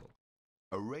skill.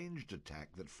 A ranged attack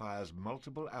that fires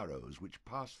multiple arrows which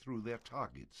pass through their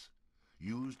targets,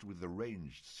 used with the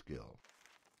ranged skill.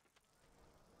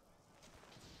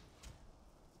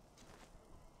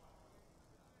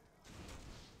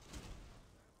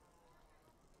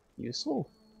 Useful.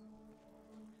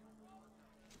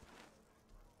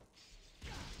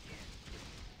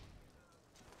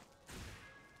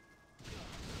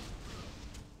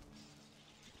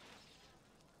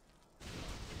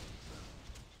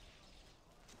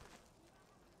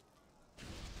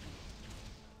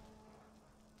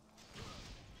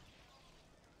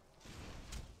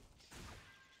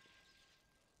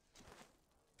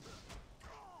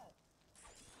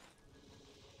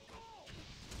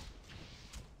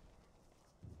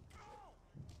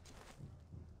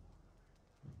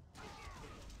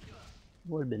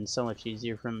 Would have been so much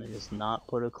easier for him to just not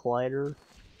put a collider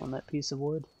on that piece of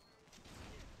wood.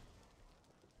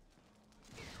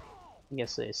 I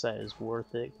guess they decided it's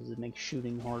worth it because it makes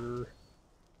shooting harder.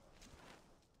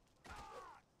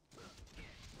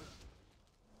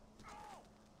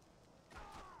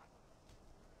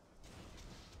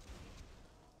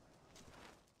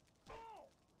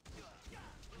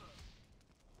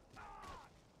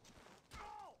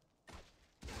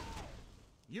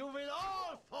 You will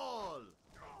all fall!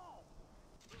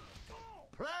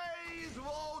 Praise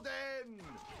Woden!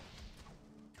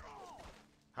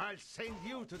 I'll send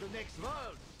you to the next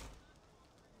world!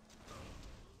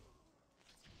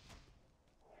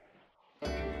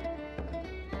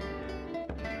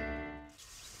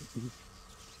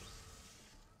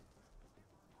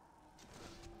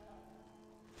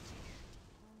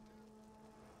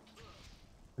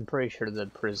 I'm pretty sure the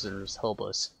prisoners help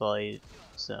us fight,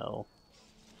 so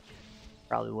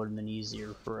probably would have been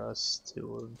easier for us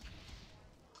to have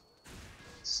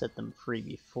set them free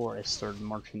before I started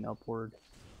marching upward.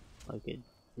 Like it.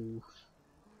 Oof.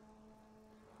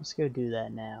 Let's go do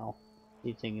that now. See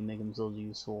if they can make themselves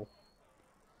useful.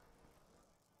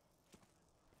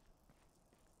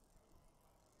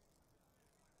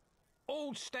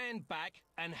 All stand back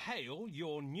and hail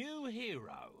your new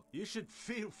hero. You should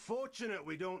feel fortunate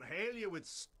we don't hail you with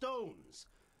stones,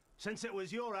 since it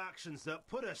was your actions that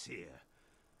put us here.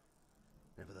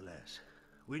 Nevertheless,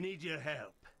 we need your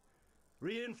help.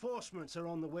 Reinforcements are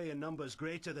on the way in numbers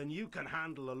greater than you can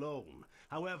handle alone.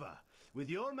 However,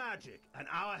 with your magic and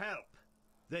our help,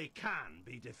 they can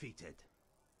be defeated.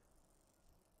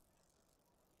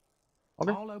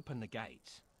 Okay. I'll open the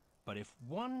gates, but if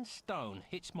one stone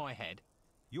hits my head,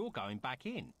 you're going back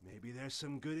in. Maybe there's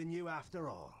some good in you after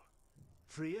all.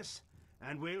 Free us,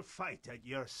 and we'll fight at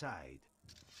your side.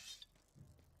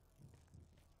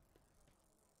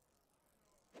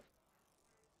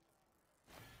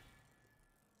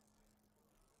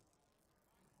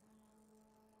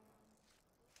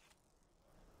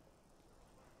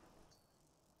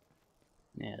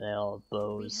 Yeah, they all have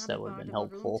bows. That would have been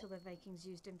helpful. The Vikings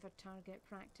used him for target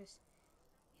practice.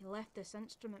 He left this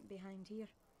instrument behind here.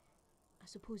 I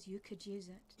suppose you could use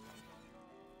it.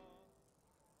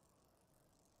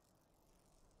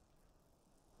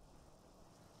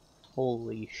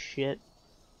 Holy shit.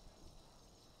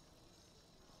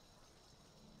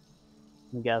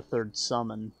 We got a third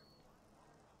summon.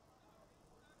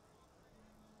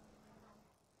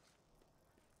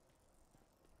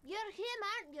 You're him,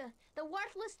 aren't you? The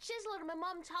worthless chiseler my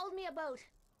mum told me about.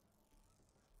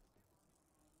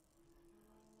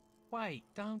 Wait,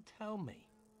 don't tell me.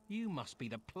 You must be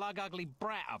the plug-ugly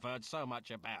brat I've heard so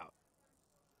much about.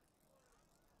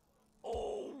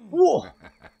 Oh! Whoa!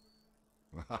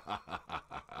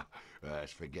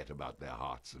 Let's forget about their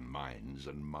hearts and minds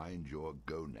and mind your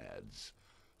gonads.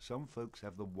 Some folks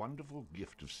have the wonderful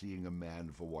gift of seeing a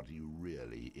man for what he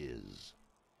really is.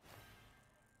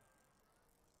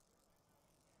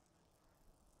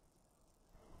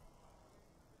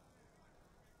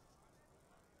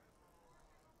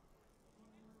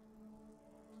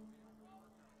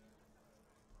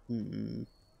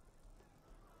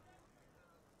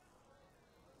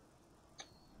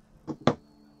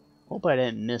 Hope I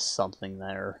didn't miss something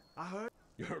there. I heard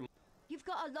You've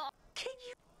got a lot. Can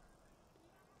you?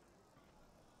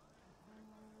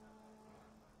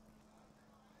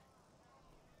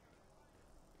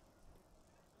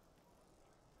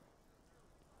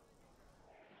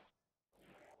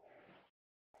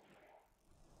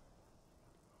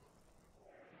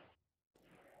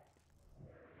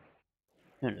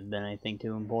 Couldn't have been anything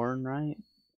too important, right?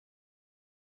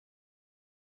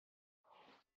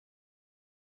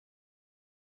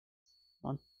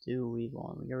 What do we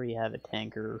want? We already have a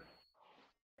tanker.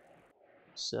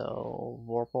 So,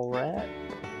 Vorpal Rat?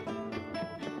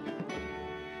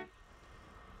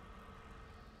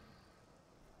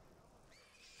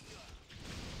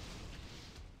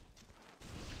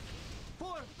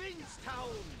 For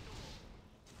Finstown!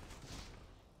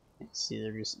 See,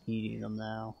 they're just eating them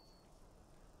now.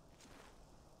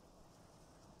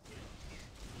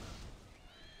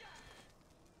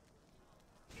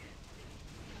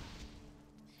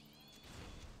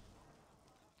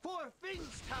 For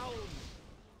Finstown!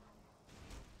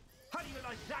 How do you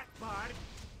like that, Bard?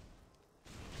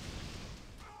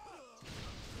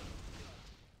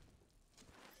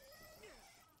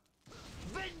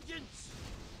 Vengeance!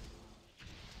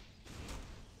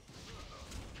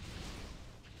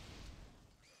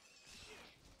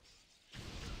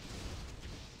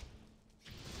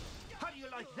 How do you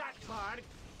like that, Bard?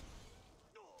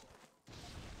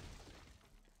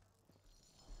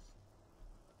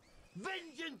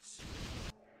 Vengeance!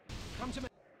 Come to me.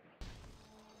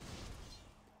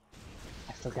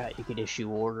 I forgot you could issue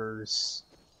orders.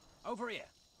 Over here.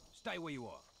 Stay where you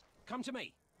are. Come to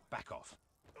me. Back off.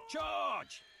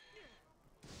 Charge!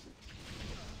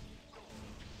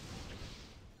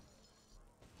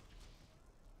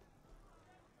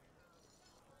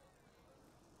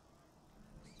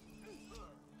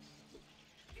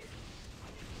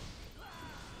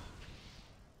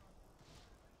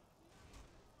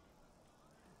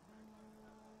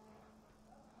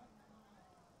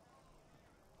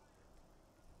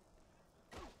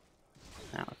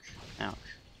 Ouch, ouch.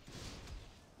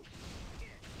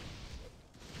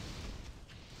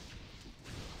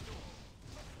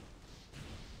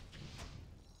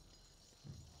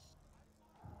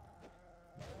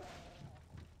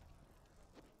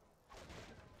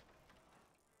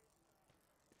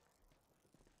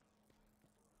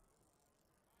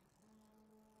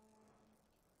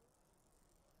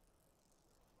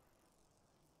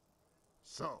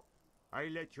 So, I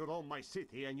let you roam my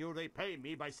city and you repay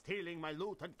me by stealing my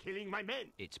loot and killing my men.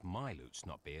 It's my loot,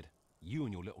 Snotbeard. You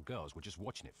and your little girls were just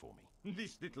watching it for me.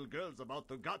 This little girl's about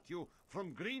to gut you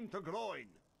from green to groin.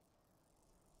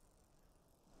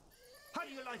 How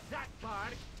do you like that,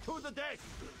 Bard? To the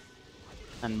death!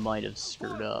 I might have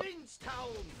screwed up.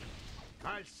 Finstown!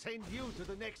 I'll send you to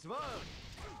the next world.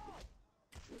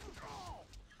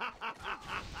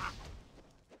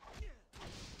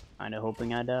 Kinda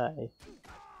hoping I die.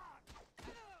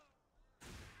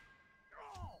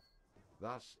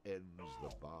 Thus ends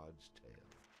the bard's tale.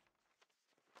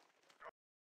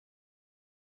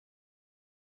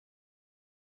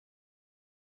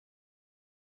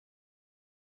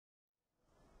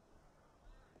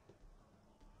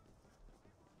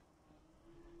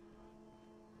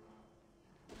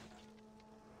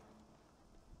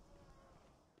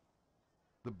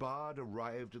 The bard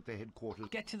arrived at the headquarters.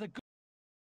 Get to the...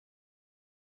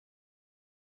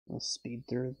 We'll speed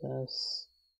through this.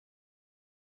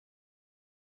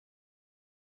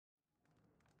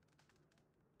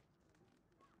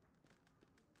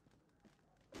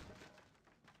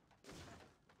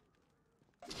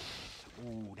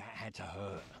 Ooh, that had to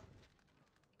hurt.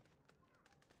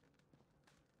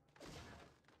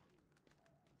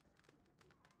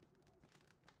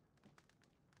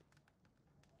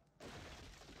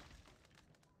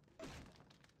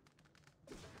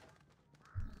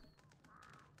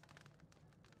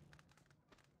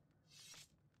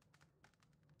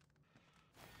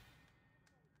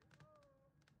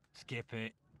 Skip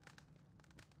it.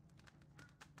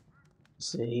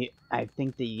 See, I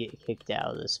think that you get kicked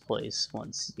out of this place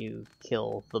once you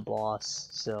kill the boss,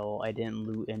 so I didn't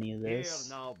loot any of Here this,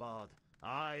 now, Bard.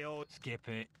 I owe... Skip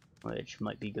it. which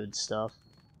might be good stuff.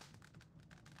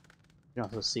 You can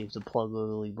also see if the plug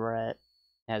ugly brat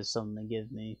has something to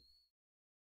give me.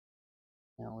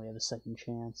 Now we have a second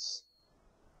chance.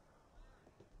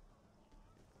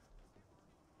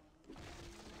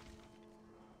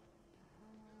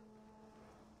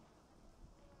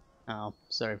 Oh,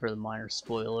 sorry for the minor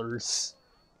spoilers.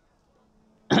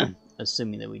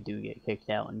 Assuming that we do get kicked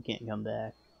out and can't come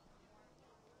back.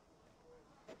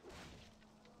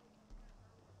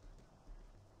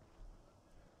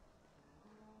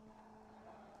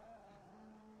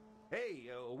 Hey,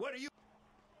 what are you...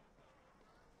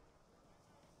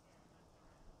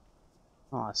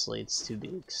 Honestly, it's to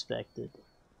be expected.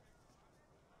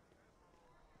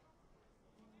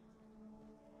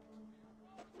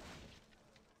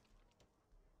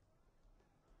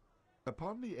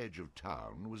 Upon the edge of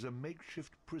town was a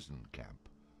makeshift prison camp.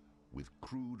 with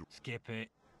crude... Skip it.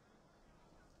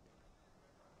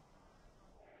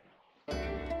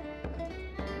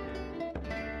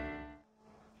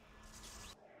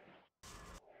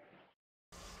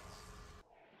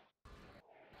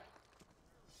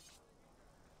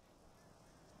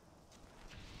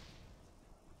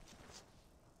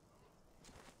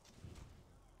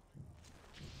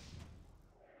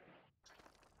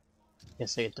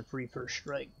 Guess I get the free first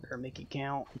strike. Better make it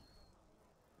count.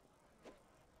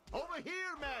 Over here,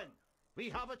 men! We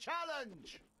have a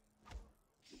challenge!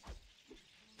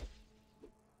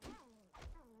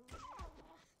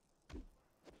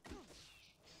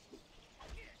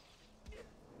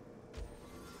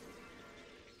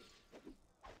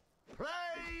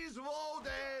 Praise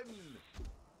Woden!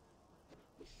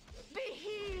 Be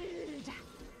healed!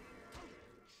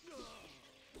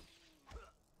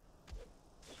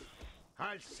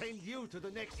 I'll send you to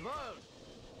the next world!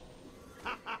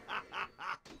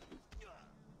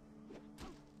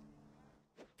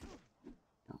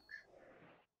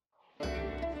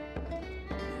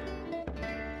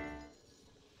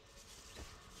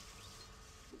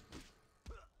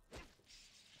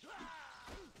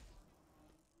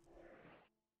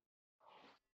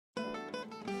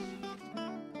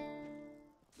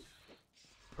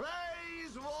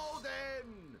 Praise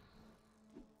Woden!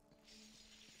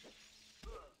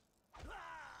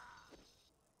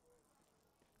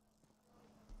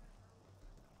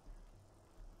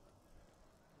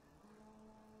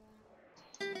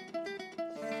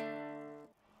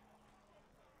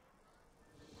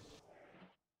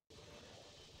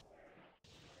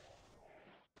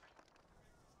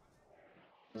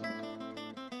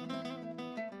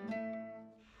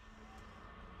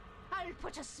 I'll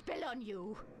put a spell on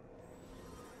you.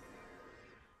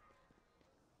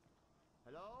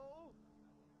 Hello?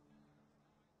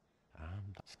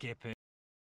 Skip it.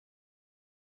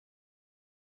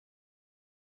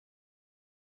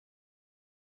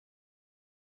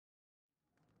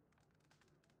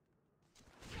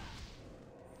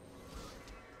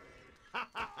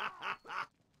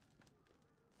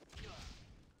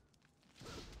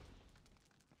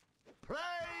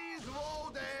 Praise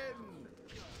Woden!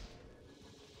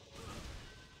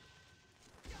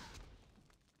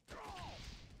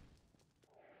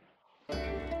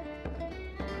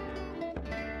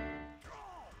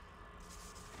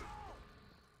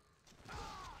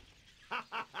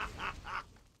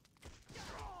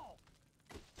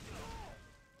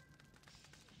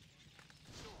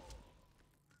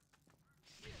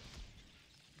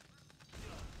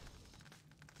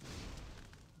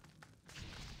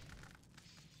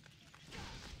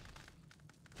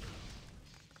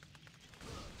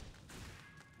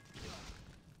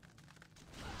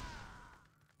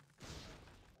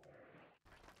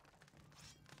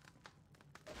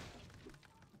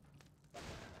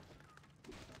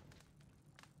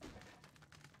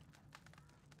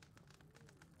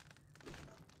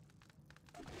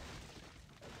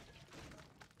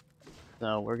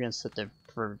 So we're gonna set the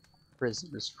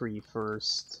prisoners free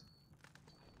first,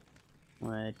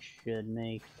 which should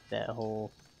make that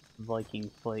whole Viking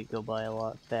fight go by a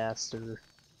lot faster.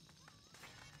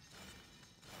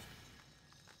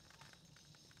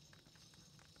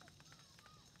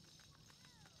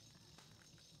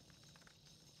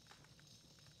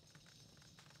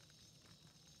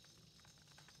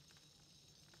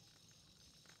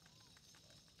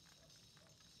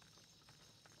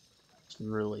 It's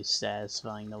really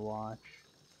satisfying to watch.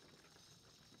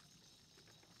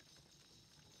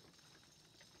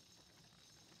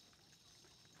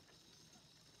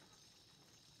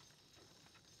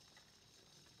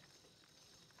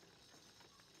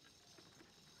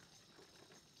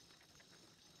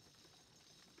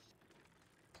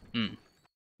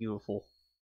 Beautiful.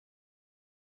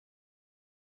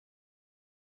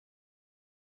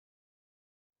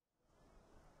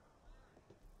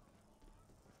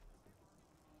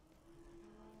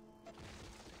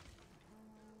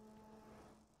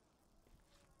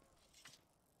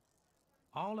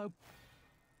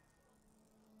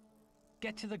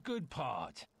 Get to the good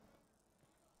part.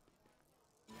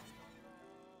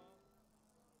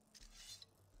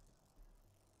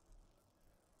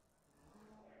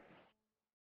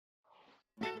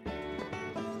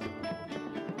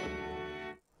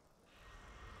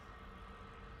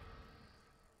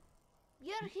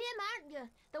 You're him, aren't you?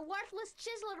 The worthless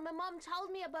chiseler my mum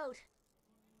told me about.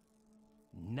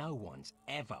 No one's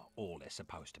ever all they're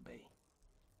supposed to be.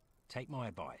 Take my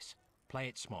advice. Play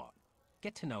it smart.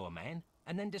 Get to know a man,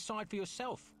 and then decide for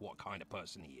yourself what kind of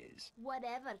person he is.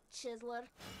 Whatever, chiseler.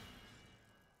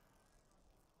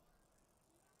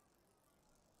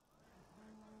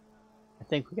 I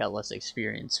think we got less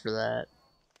experience for that.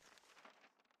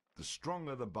 The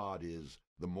stronger the bard is,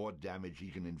 the more damage he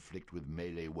can inflict with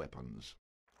melee weapons.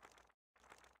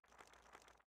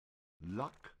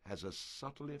 Luck has a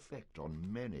subtle effect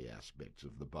on many aspects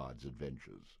of the bard's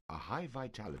adventures. A high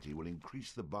vitality will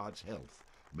increase the bard's health,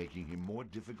 making him more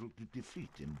difficult to defeat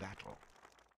in battle.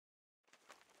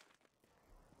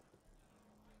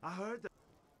 I heard that.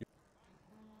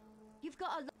 You've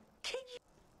got a...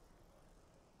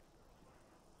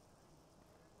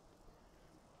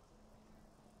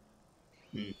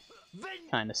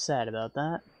 Kinda sad about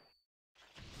that.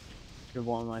 You're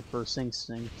one of my first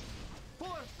instincts.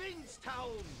 For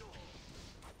Finstown!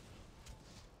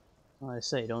 Well, I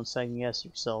say, don't second guess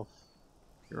yourself.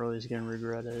 You're always gonna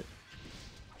regret it.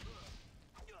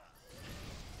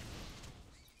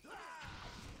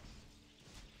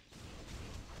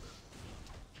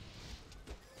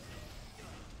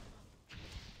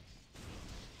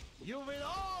 You will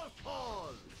all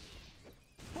fall!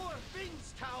 For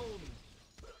Finstown!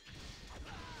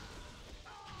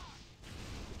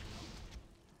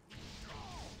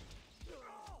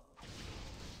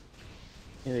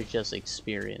 It was just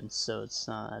experience, so it's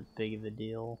not that big of a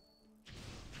deal.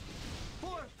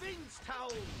 For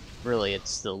Finstown! Really,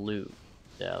 it's the loot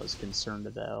that I was concerned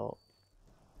about.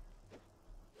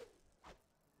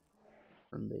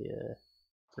 From the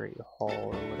Great Hall, or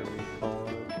whatever you call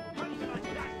it. How do you like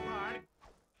that, Bard?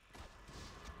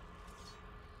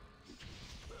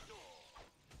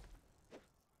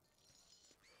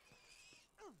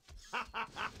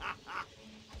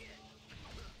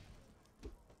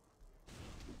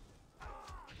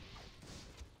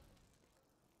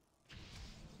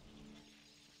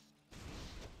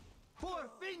 For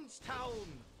Finstown!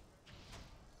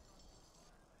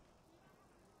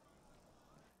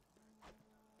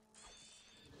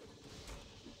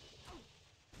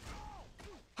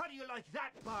 How do you like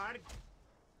that, Bard?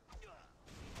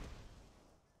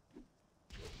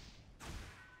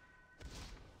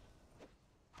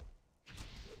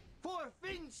 For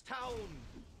Finstown!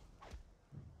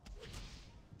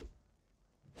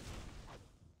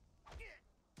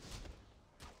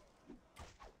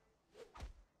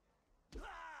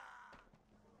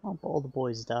 Oh, all the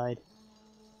boys died.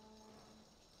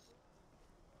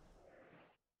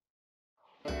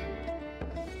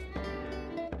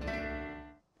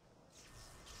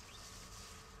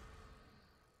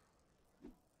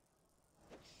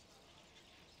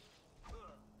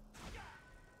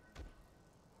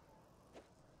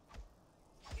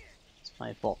 It's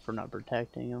my fault for not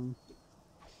protecting him.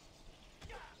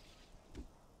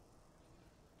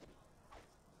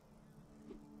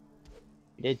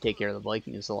 We did take care of the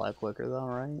Vikings a lot quicker though,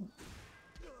 right?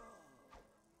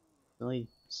 Really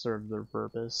served their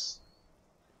purpose.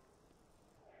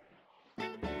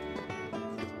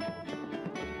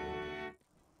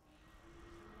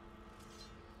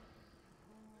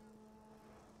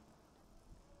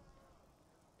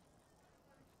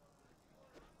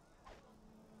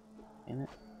 Damn it.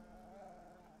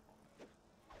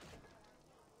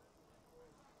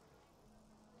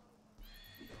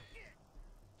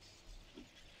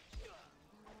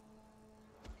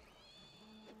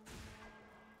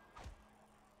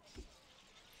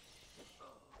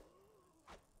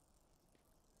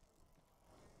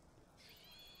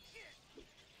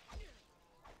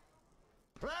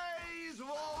 Praise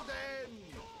Woden!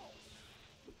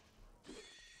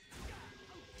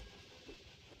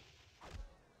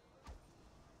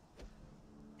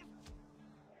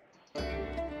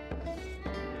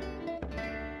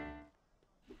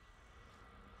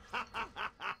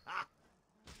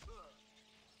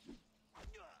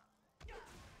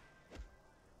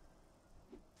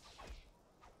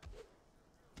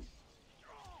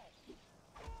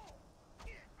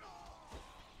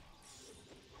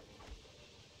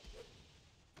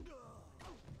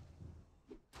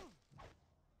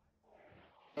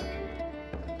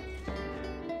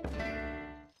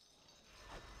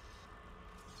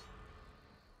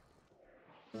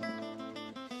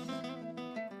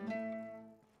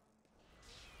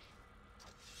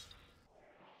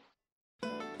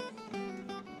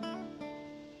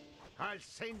 I'll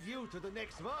send you to the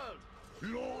next world.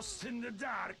 Lost in the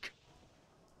dark.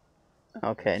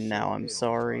 Okay, And now so I'm ends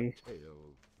sorry. our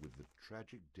tale with the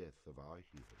tragic death of our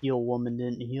hero. Heal woman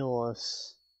didn't heal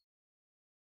us.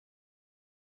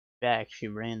 In fact, she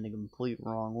ran the complete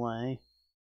wrong way.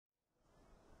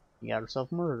 She got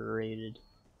herself murderated.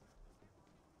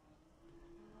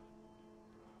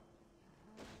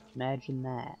 Imagine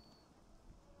that.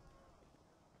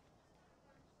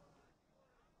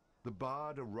 The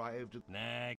bard arrived at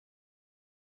Nah,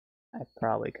 I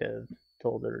probably could have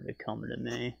told her to come to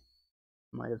me.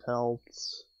 Might have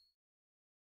helped.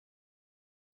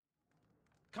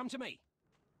 Come to me.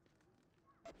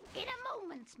 In a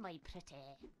moment, my pretty.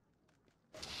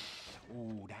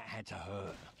 Ooh, that had to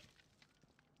hurt.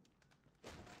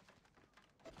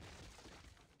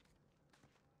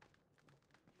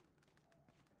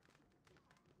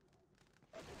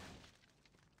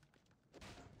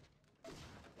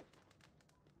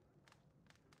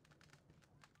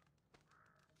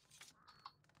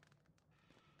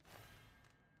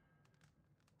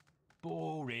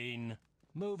 Boring.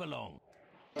 Move along.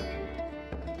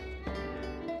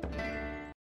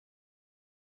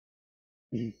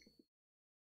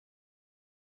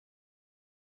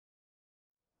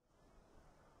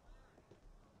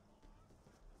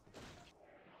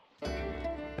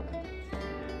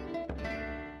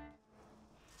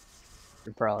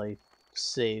 Should probably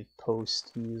save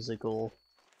post musical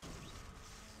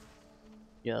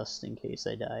just in case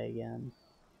I die again.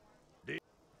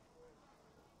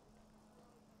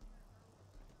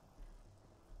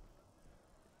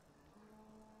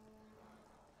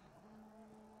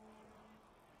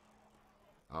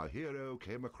 Our hero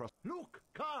came across... Look,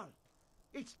 Carl!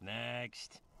 It's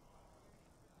Next.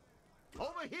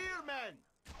 over here, men!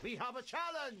 We have a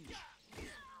challenge!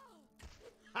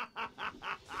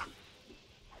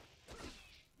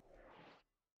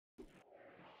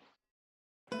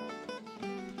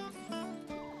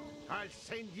 I'll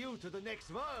send you to the next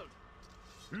world!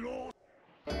 Lord!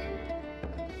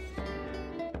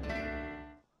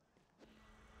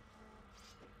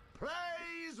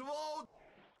 Praise Woden!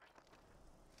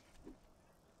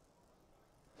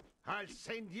 I'll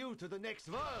send you to the next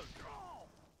world!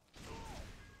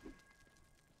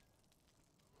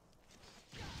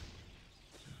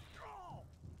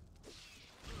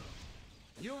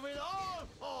 You will all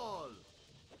fall!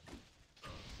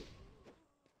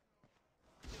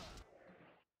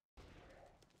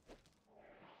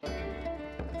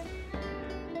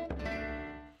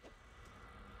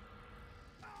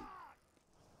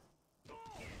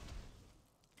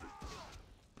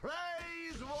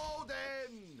 Praise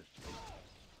Woden!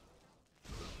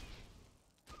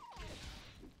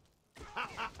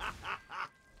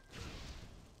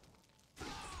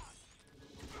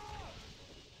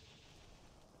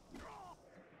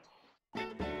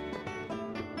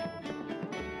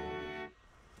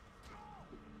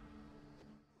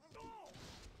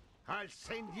 I'll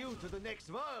send you to the next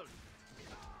world!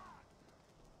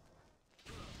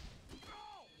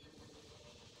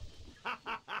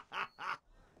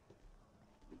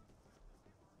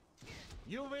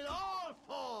 You will all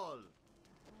fall!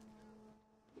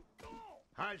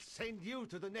 I'll send you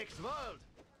to the next world!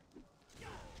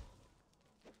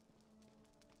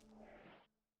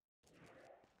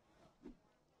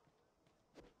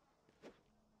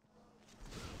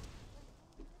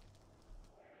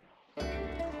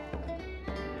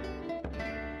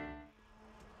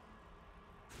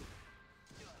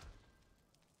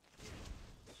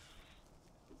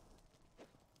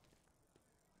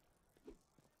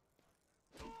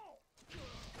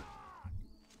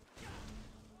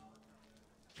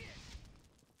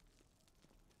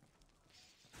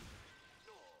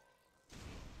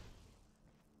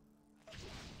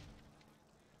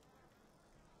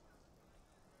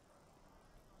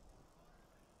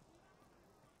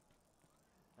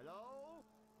 Hello?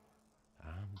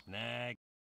 Next.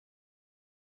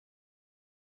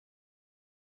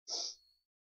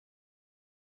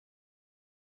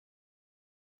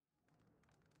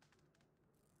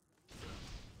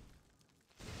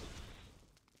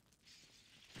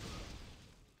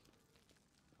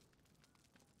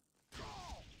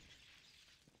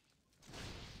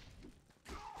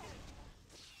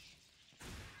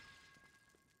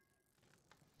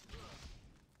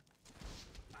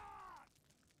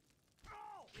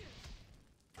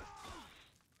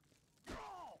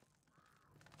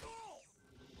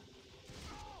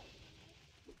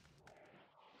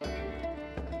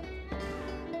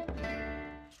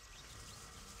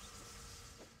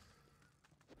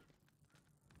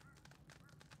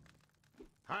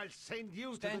 I'll send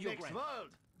you Stand to the your next ground. world!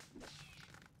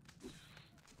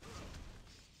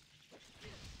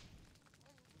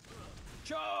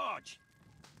 Charge!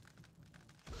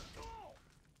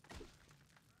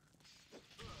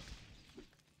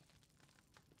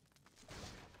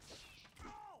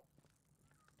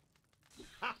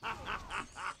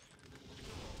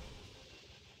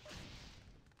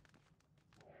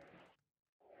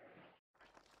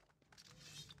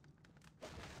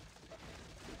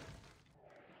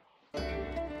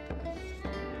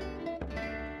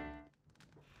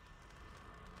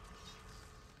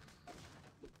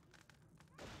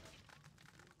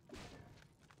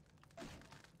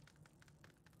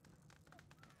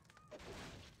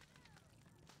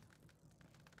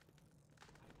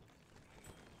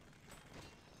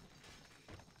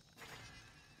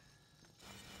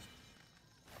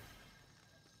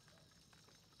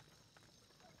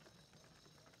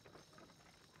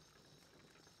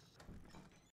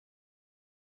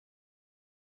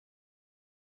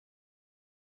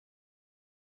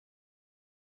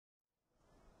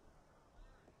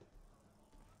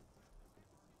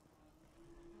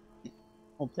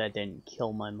 Hope that didn't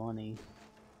kill my money.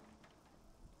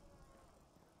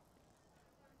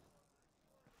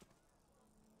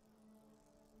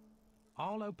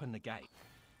 I'll open the gate.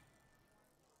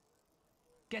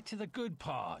 Get to the good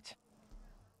part.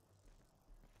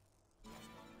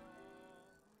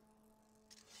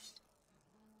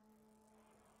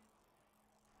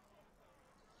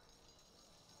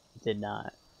 Did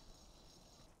not.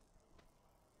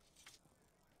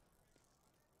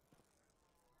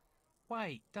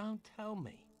 Wait, don't tell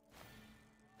me.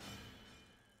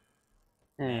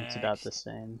 It's about the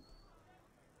same.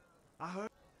 I heard.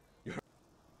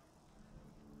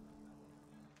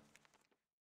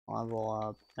 Level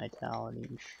up, vitality,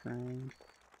 and strength.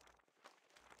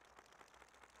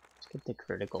 Let's get the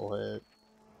critical hit.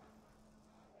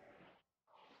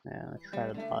 Yeah, let's try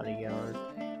the bodyguard.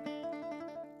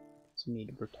 So we need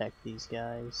to protect these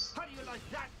guys. How do you like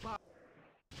that, Bob?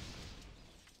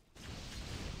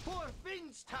 For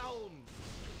Finstown!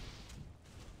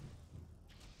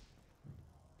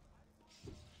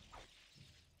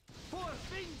 For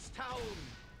Finstown!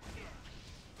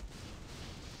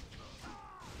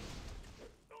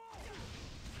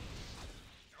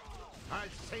 I'll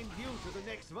send you to the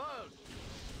next world!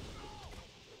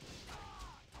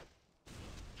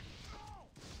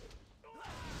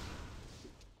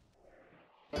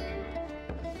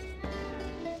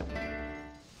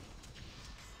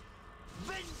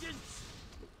 Vengeance!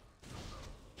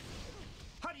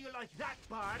 How do you like that,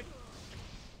 Bard?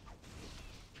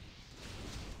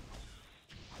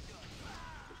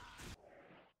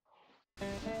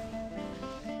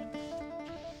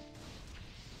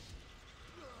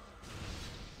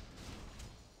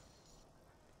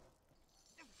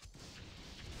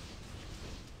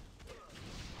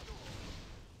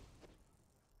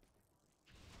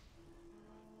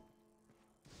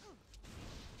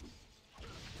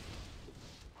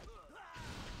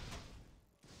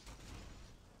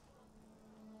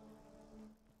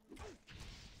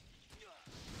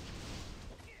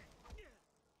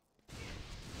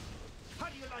 How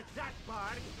do you like that,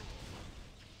 Bard?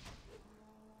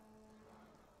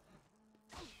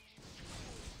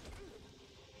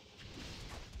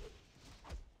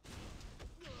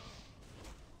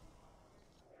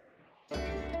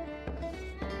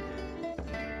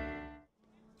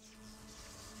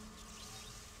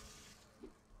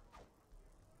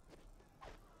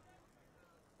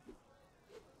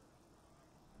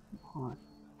 Come on.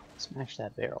 Smash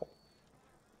that barrel.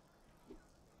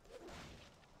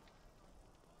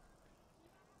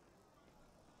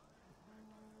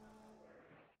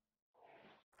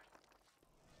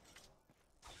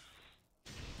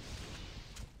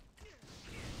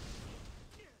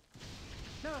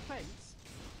 No offense.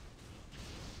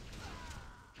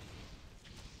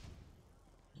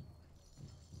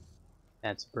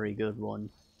 That's a pretty good one.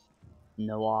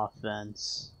 No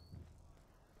offense.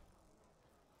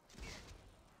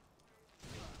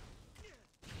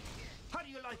 How do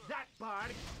you like that,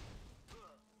 Bard?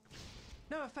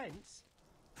 No offense.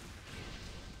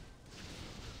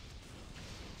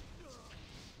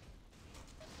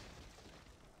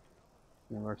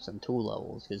 He works on 2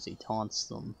 levels because he taunts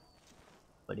them,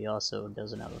 but he also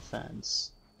doesn't have a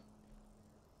fence.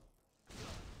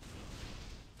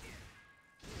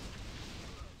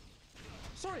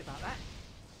 Sorry about that.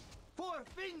 For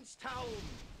Finstown!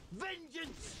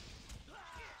 Vengeance!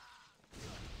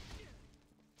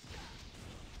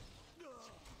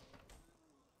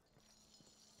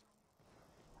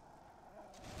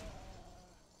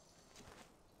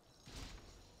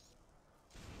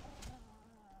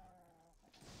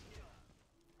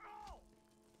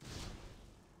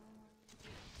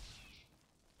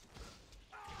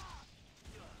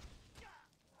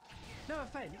 No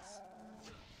offense.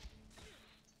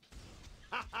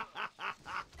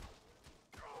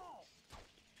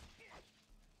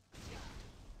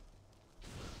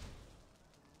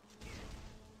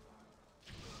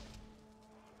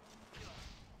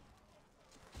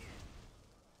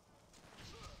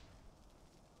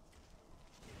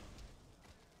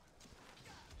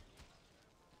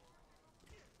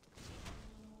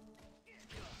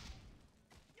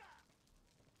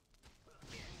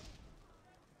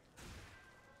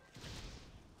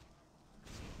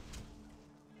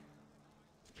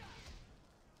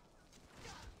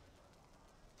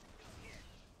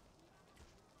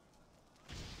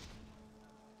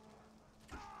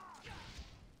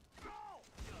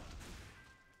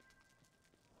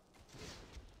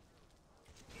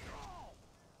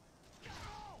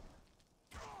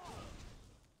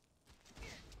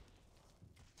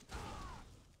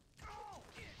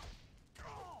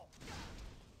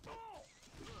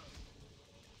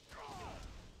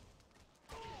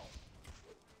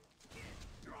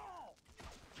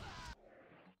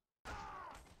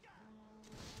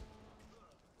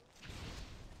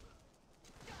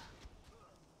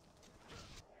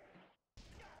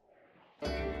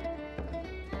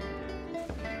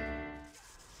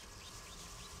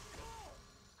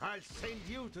 I'll send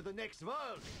you to the next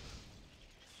world.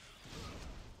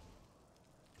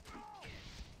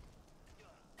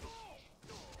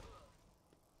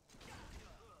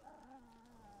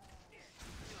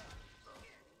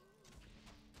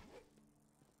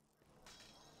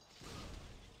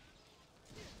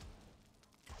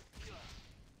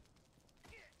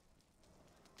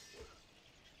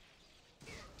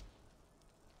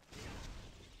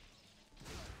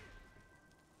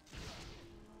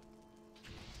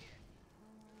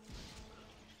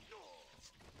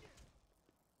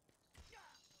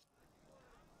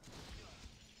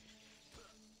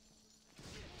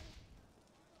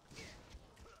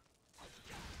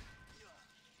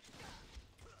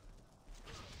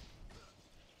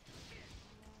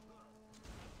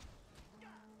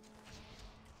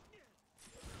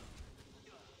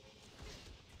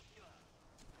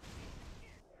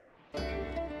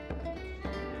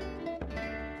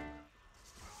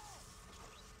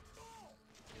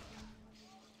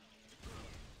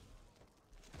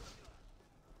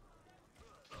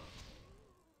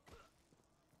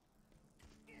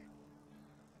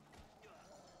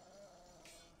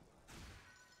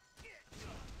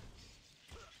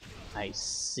 I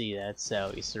see, that's how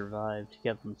he survived. He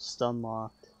kept him stun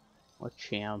locked. What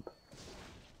champ.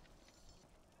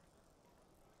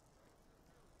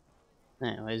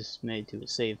 Anyways, made to a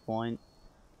save point,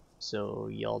 so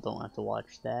y'all don't have to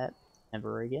watch that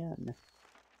ever again.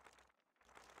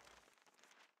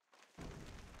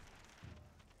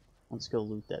 Let's go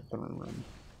loot that throne room.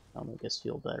 That'll make us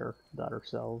feel better about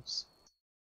ourselves.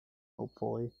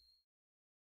 Hopefully.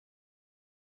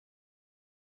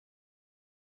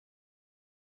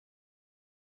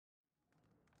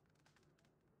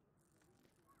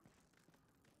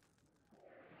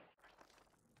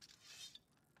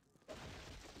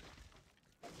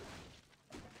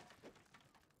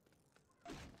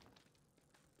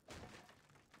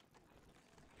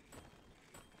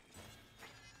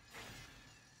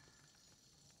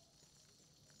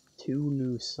 Two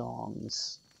new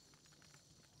songs.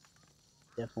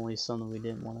 Definitely something we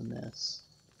didn't want to miss.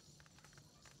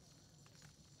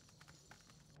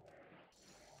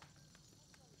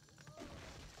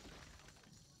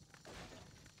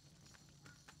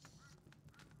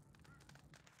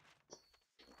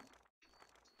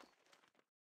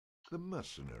 The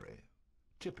mercenary,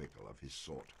 typical of his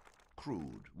sort,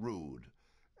 crude, rude,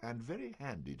 and very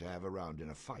handy to have around in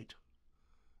a fight.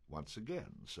 Once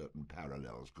again, certain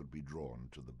parallels could be drawn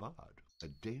to the bard. A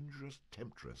dangerous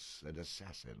temptress and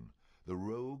assassin, the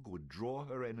rogue would draw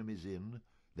her enemies in,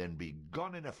 then be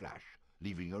gone in a flash,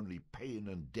 leaving only pain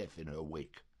and death in her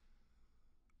wake.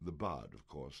 The bard, of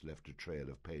course, left a trail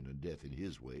of pain and death in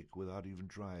his wake without even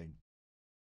trying.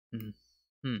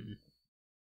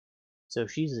 So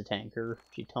she's a tanker.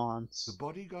 She taunts. The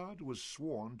bodyguard was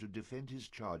sworn to defend his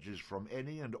charges from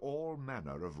any and all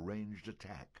manner of ranged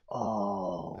attack.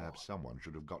 Oh. Perhaps someone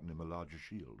should have gotten him a larger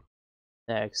shield.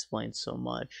 That explains so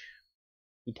much.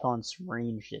 He taunts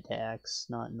ranged attacks,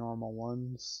 not normal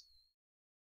ones.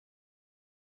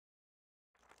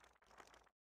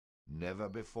 Never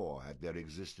before had there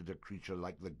existed a creature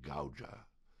like the Gouger,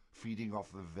 feeding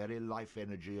off the very life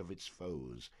energy of its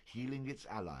foes, healing its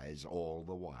allies all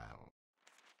the while.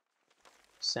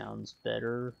 Sounds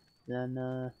better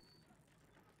than,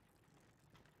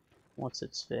 what's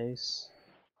its face?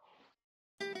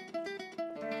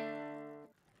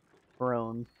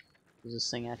 Grown. Because this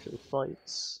thing actually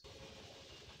fights.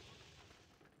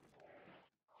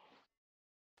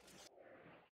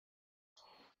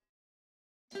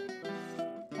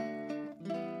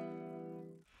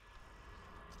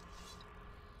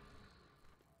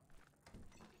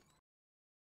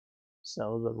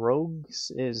 So the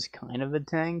rogues is kind of a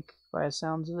tank by the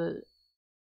sounds of it.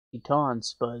 She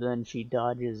taunts, but then she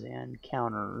dodges and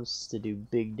counters to do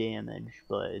big damage,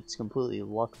 but it's completely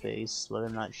luck-based whether or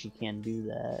not she can do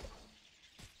that.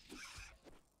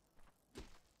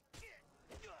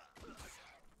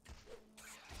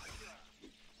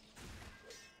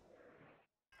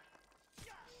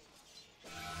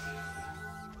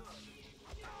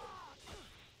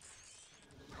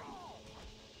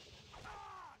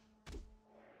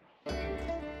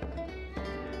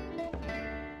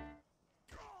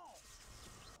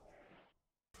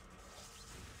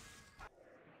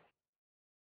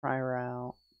 Try her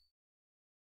out.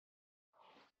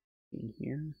 In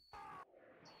here.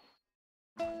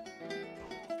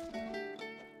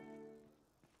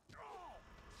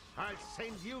 I'll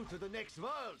send you to the next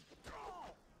world.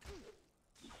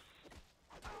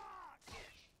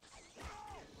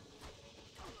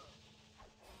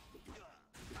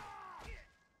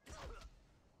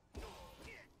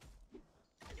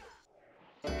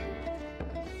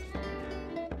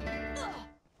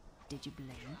 Did you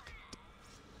blink?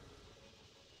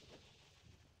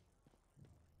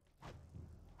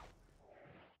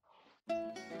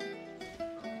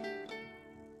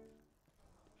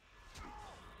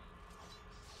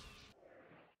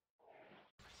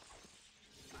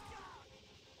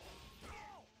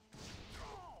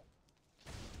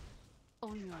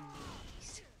 On your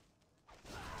knees.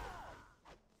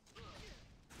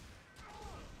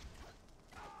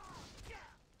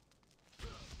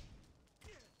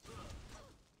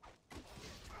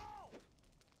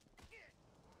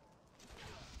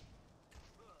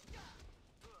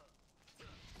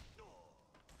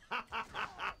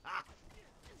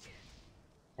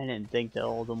 I didn't think that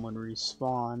all of them would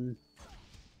respawn.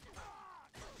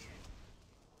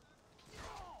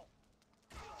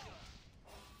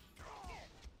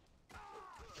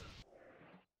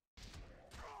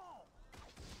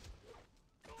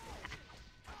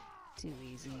 Too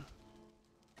easy.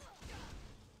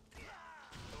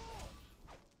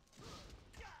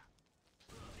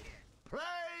 Praise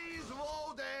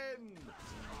Woden!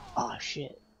 Oh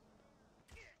shit.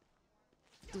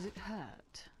 Does it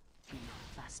hurt?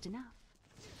 Not fast enough.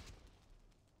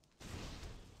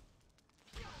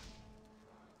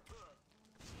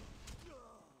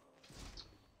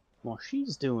 Well,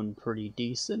 she's doing pretty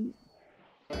decent.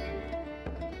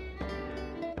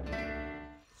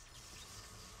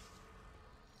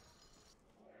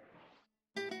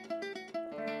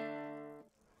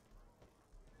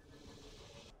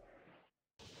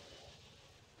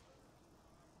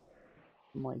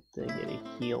 Might they get a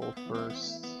heal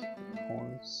first, of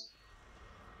course.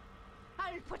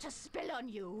 I'll put a spell on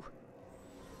you.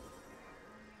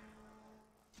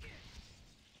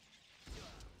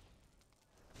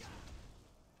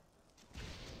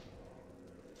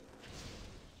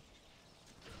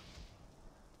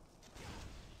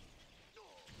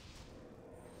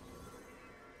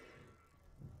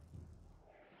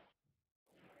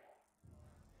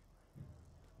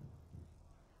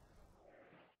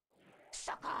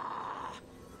 Sucker!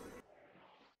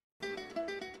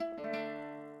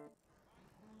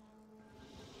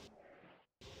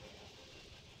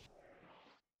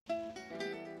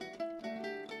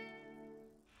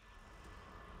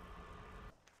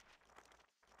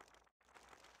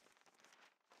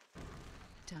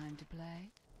 Time to play.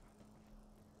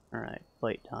 Alright,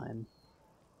 fight time.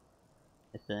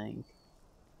 I think.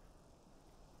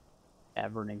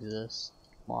 Cavern exists.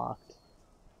 Locked.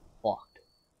 Locked.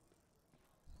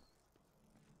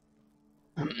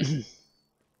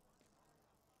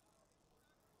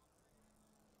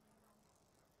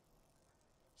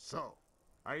 So,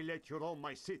 I let you roam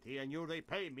my city and you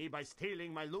repay me by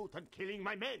stealing my loot and killing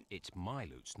my men. It's my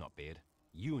loot, Snotbeard.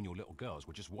 You and your little girls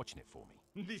were just watching it for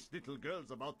me. This little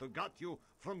girl's about to gut you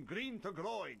from green to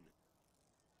groin.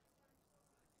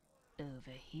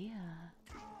 Over here.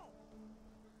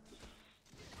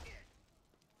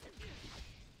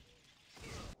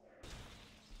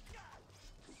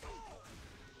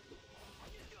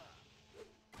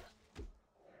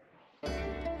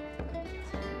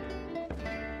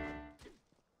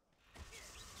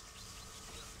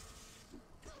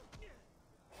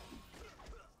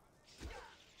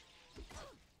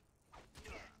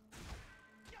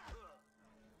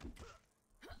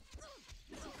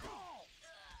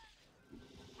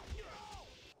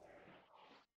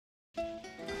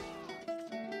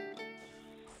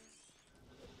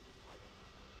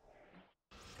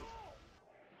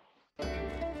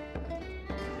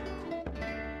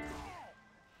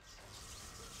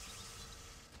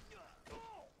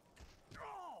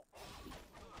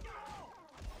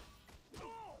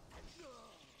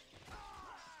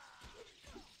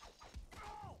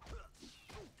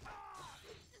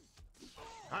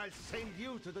 I'll send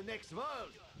you to the next world.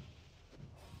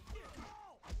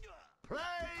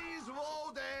 Praise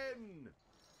Woden!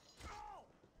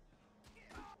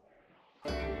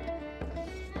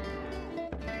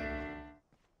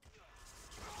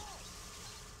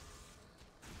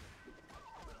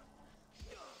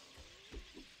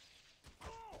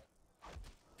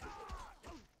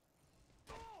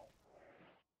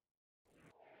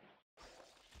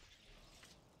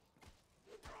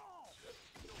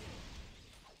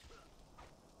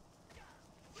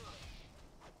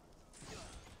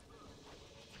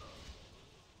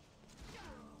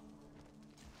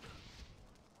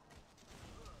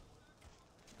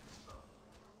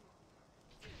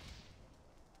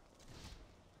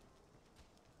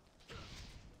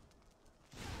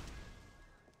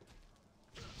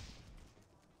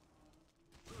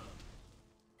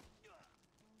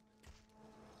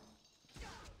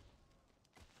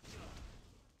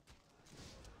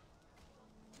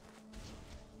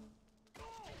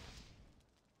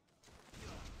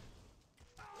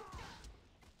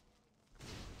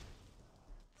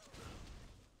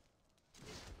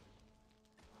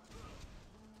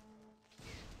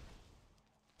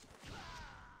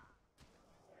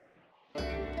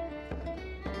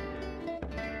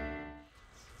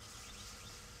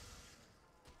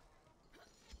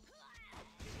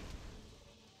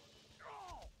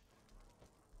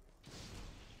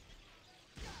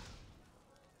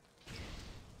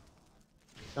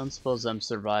 Don't suppose them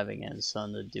surviving has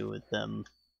something to do with them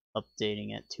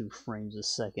updating at 2 frames a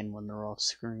second when they're off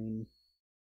screen.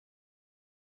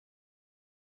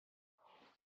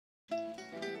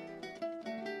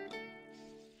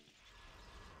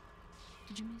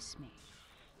 Did you miss me?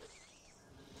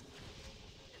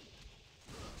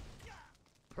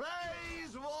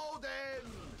 Praise Woden!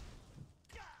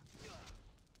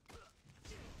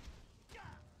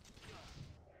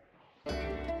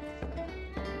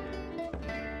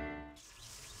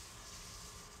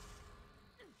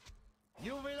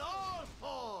 You will all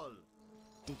fall!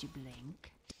 Did you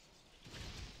blink?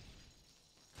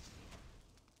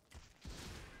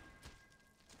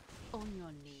 On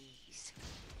your knees.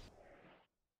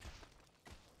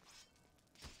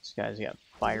 This guy's got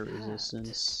fire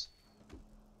resistance.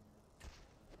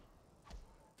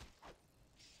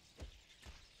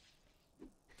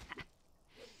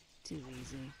 Too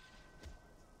easy.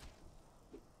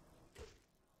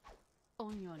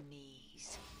 On your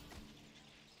knees.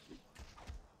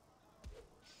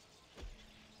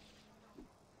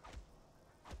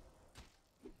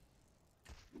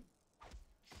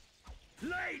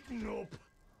 Lighten up!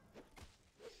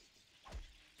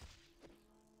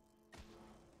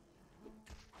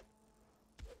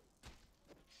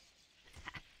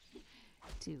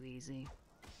 Too easy.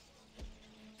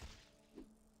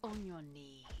 On your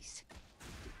knees.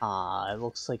 Ah, it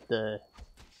looks like the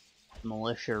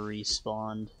militia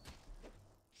respawned.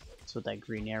 That's what that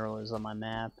green arrow is on my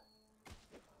map.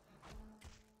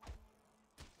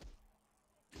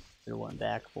 It went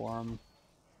back for him.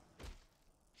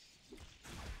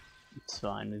 It's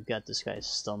fine, we've got this guy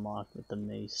stun locked with the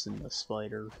mace and the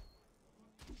spider.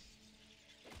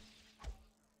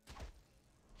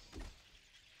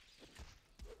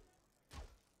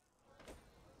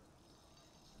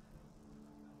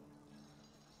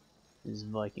 His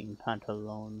Viking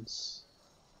pantaloons.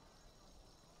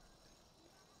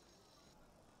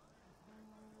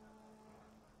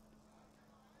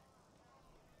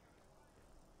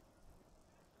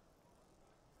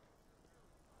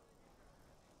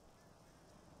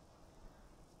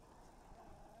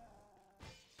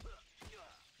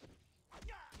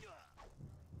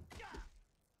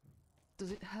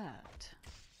 Does it hurt?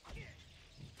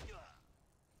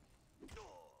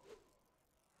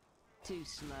 Too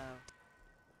slow.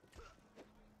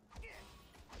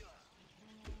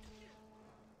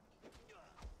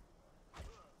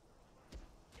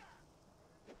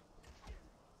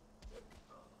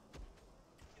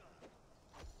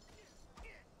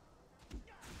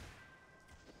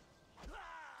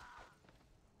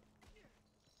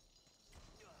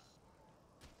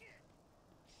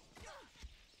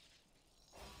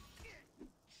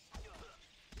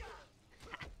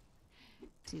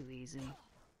 Too easy.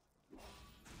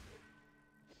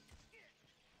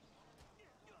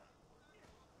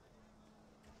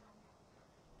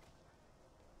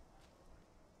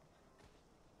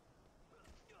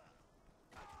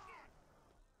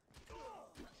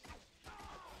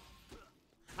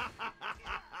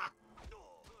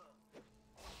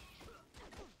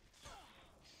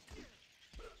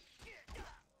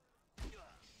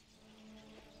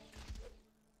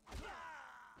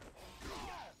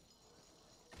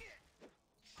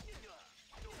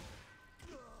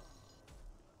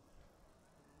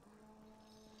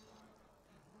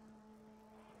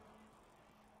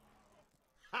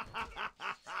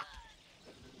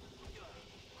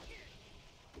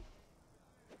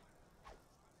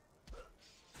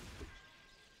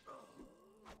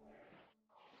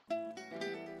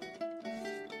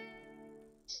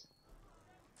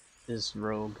 This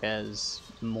rogue has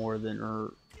more than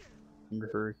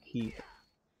her keep.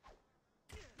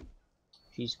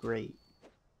 She's great.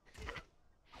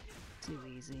 Too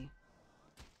easy.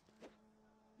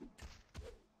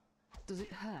 Does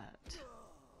it hurt?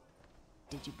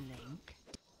 Did you blink?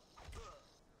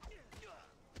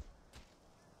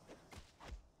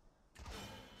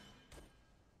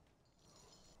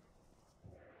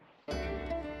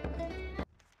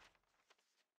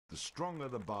 The stronger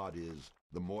the bard is,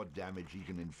 the more damage he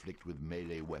can inflict with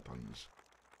melee weapons.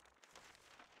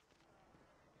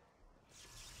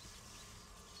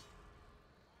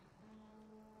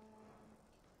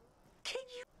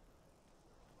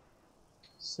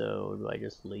 So, do I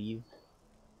just leave?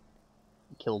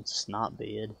 Killed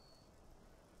Snotbeard.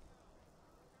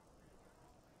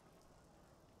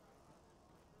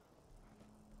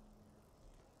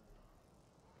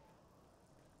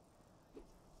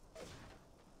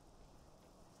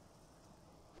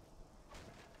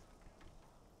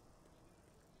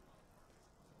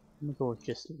 I'm gonna go with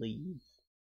just leave.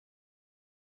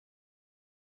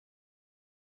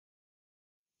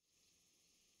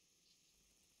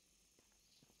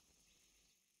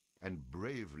 And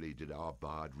bravely did our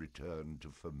bard return to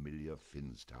familiar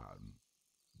Finnstown.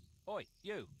 Oi,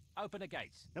 you, open the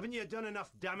gates. Haven't you done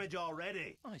enough damage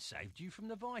already? I saved you from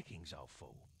the Vikings, old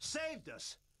fool. Saved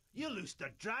us? You loosed the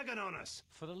dragon on us.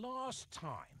 For the last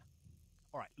time.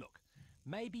 All right, look.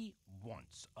 Maybe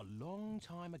once, a long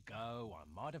time ago, I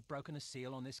might have broken a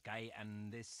seal on this gate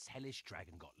and this hellish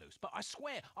dragon got loose. But I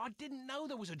swear, I didn't know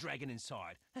there was a dragon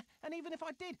inside. And even if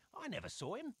I did, I never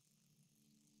saw him.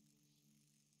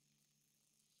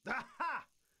 Aha!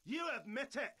 You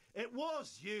admit it! It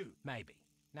was you! Maybe.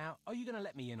 Now, are you going to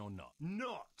let me in or not?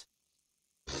 Not!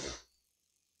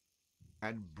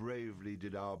 And bravely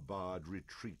did our bard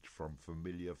retreat from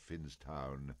familiar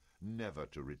Finnstown, never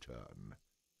to return.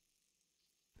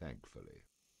 Thankfully.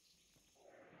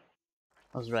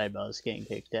 I was right about us getting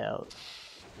kicked out.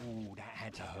 Ooh, that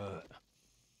had to hurt.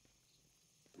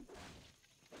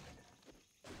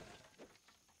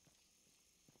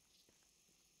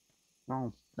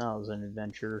 Well, that was an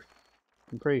adventure.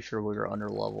 I'm pretty sure we were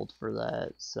underleveled for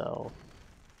that, so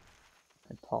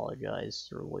I apologize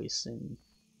for wasting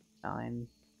time,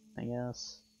 I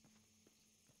guess.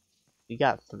 We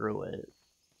got through it.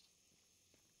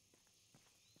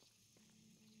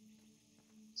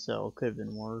 So it could have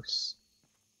been worse.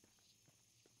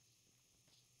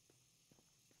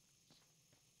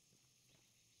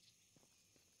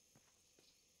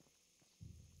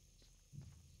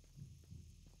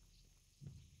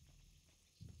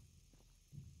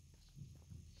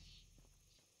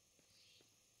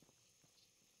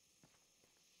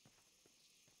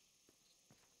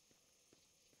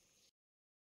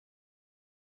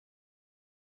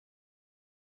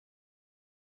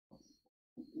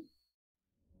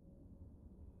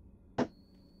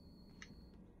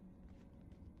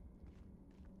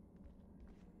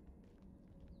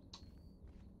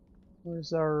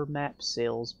 Where's our map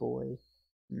sales boy?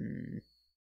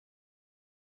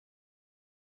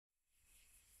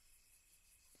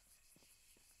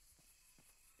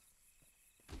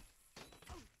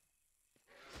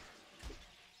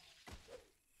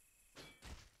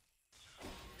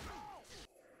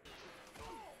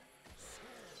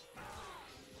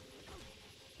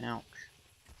 Ouch.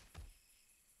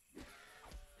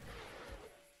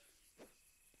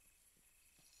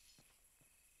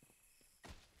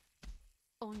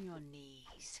 On your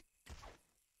knees.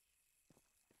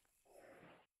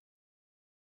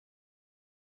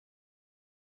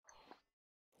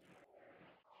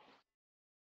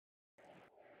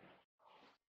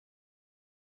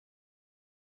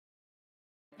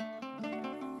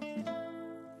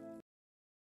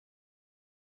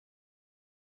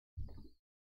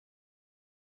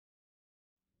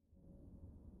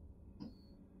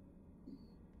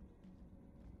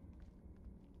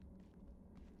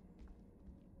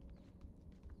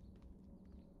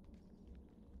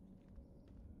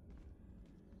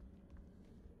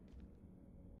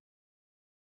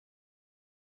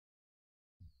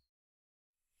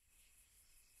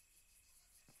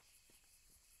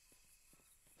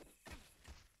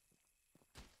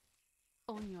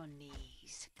 On your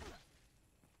knees.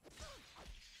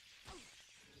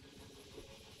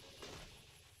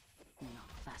 Not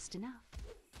fast enough.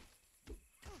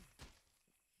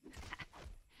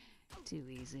 Too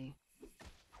easy.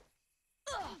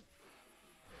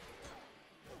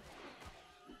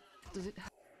 Does it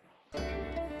hurt?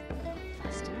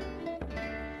 Fast enough?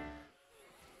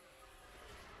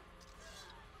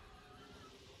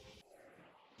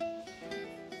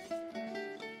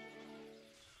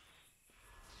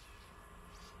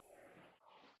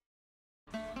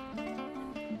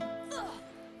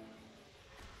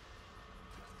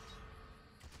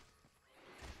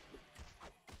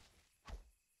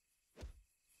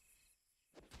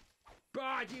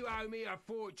 Bard, you owe me a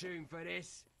fortune for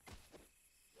this.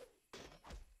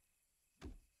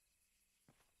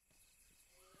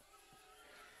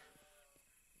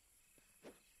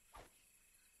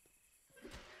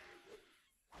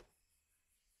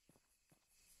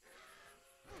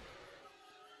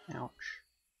 Ouch.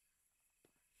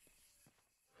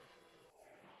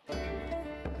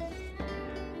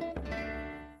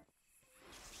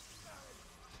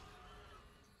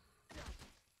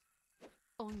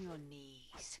 On your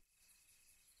knees.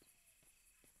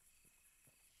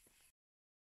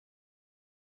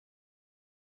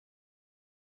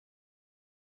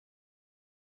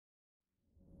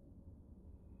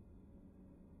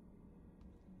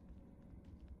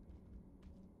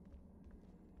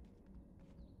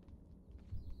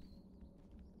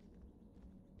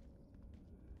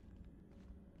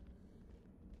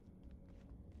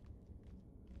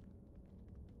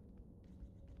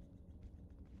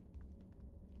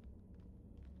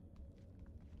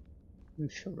 I'm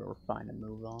sure we'll find a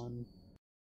move on.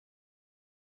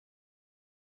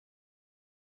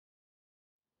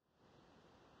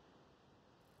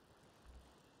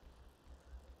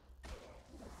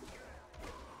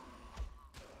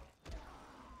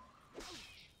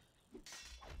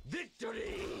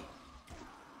 Victory!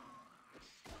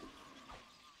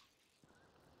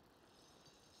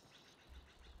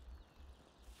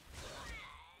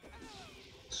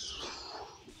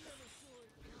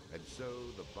 And so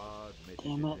the bard met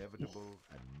his Damn it. inevitable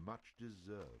and much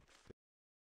deserved fate.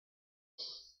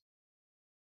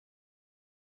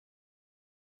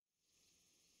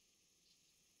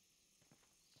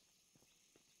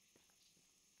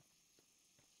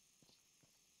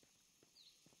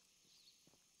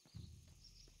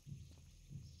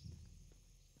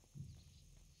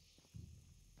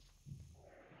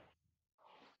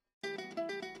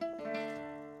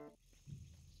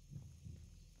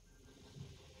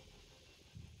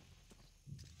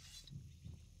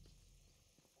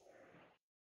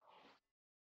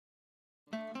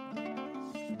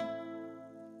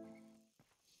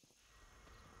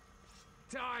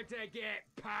 Time to get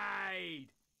paid!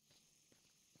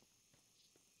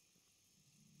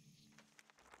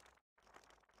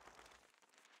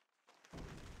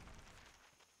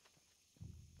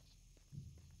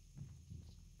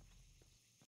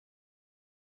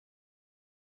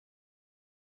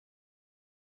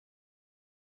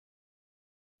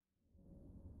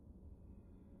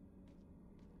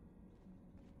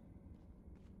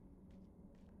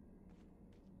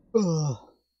 Ugh.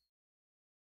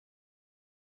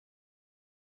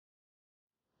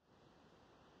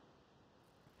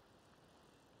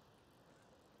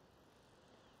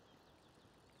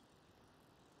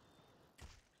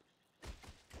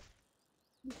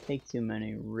 Take too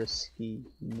many risky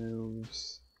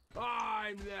moves.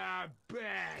 I'm the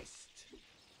best!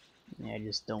 I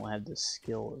just don't have the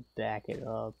skill to back it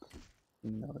up.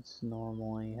 Even though it's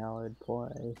normally how I'd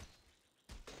play.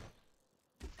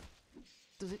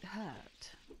 Does it hurt?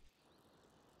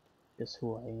 Just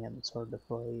who I am, it's hard to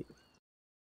fight.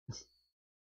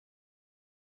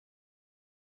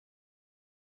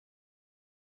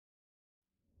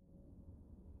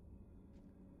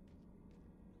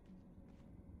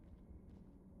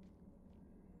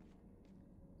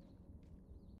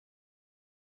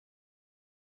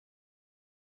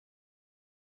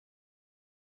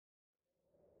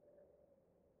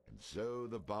 And so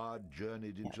the bard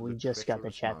journeyed Yeah, into we the just got to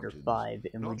treacherous chapter mountains, 5,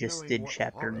 and we not just knowing did what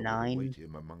chapter horror 9. would await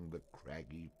him among the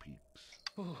craggy peaks.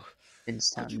 Could you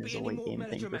Finstown is be a any late more game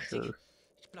thing for melodramatic? sure.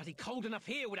 It's bloody cold enough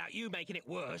here without you making it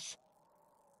worse.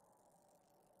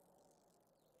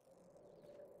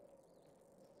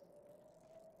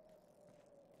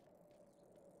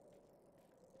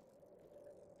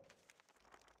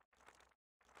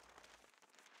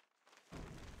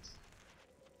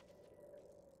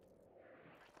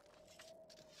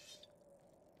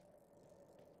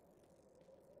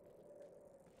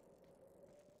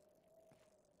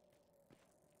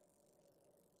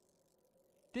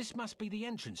 This must be the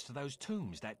entrance to those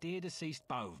tombs that dear deceased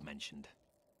Bove mentioned.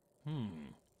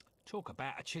 Talk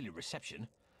about a chilly reception.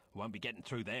 Won't be getting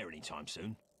through there anytime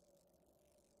soon.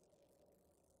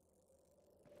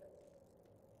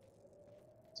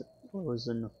 It's a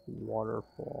frozen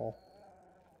waterfall.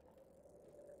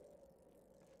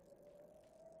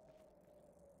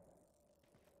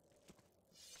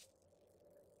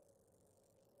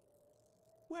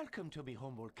 Welcome to me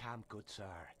humble camp, good sir.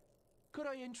 Could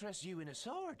I interest you in a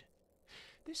sword?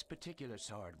 This particular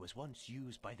sword was once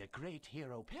used by the great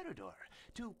hero Peridor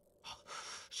to...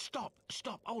 Stop,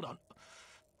 hold on.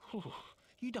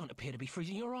 You don't appear to be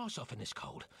freezing your arse off in this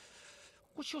cold.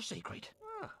 What's your secret?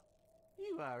 Ah,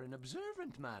 you are an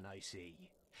observant man, I see.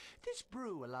 This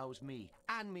brew allows me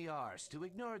and me arse to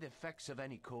ignore the effects of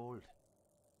any cold.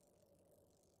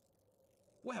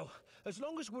 Well, as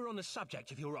long as we're on the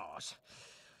subject of your arse,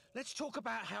 let's talk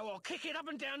about how I'll kick it up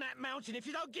and down that mountain if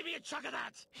you don't give me a chug of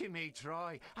that! You may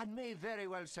try, and may very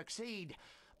well succeed,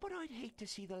 but I'd hate to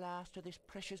see the last of this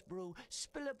precious brew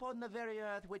spill upon the very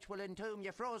earth which will entomb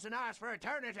your frozen arse for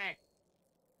eternity.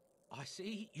 I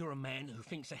see you're a man who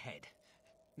thinks ahead.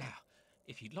 Now,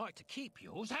 if you'd like to keep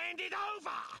yours, hand it over!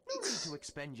 No need to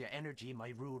expend your energy,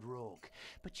 my rude rogue,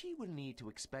 but ye will need to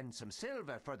expend some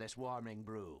silver for this warming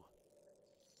brew.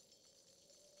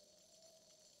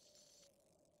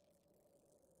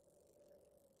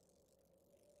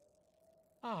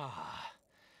 Ah,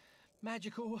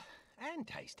 magical and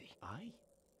tasty. Aye,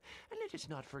 and let us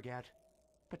not forget,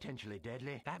 potentially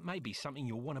deadly. That may be something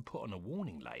you'll want to put on a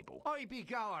warning label. I be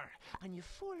gower, and you've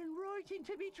fallen right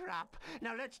into me trap.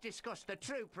 Now let's discuss the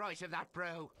true price of that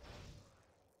brew.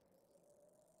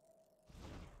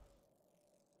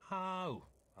 Oh,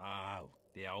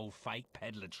 the old fake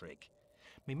peddler trick.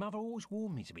 Me mother always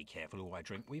warned me to be careful who I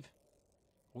drink with.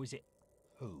 Or is it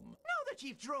whom? Now that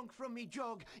you've drunk from me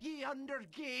jug, ye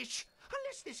undergeesh,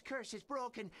 unless this curse is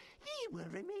broken, ye will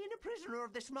remain a prisoner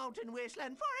of this mountain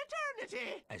wasteland for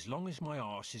eternity. As long as my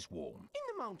arse is warm.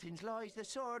 In the mountains lies the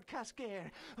sword Cascare,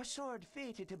 a sword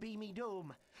fated to be me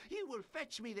doom. You will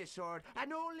fetch me this sword,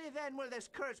 and only then will this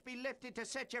curse be lifted to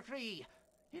set you free.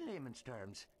 In layman's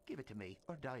terms, give it to me,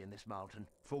 or die in this mountain.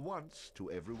 For once, to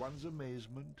everyone's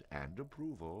amazement and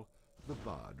approval, the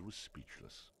bard was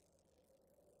speechless.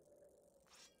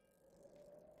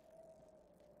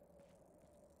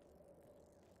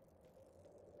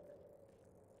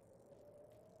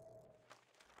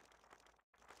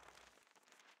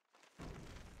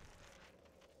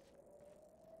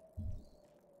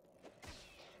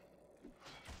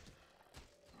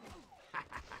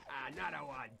 Another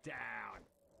one down.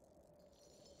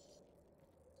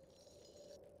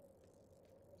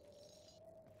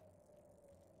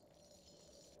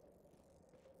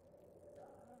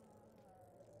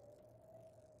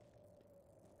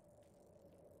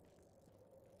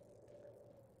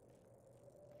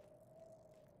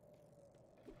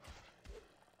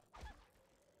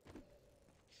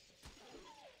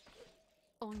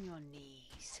 On your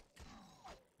knees.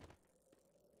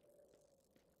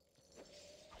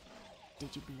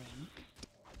 Did you blink?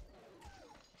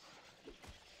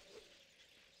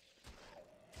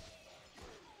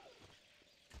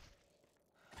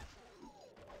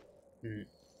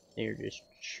 They're just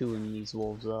chewing these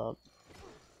wolves up.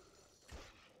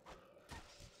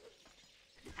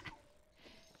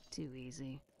 Too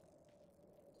easy.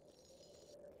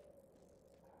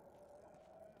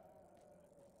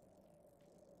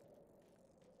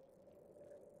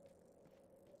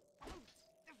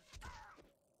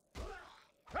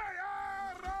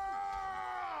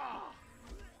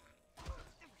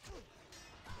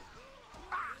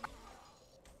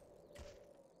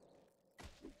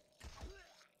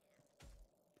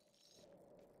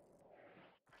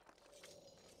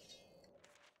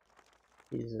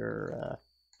 These are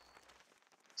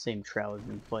same trout we've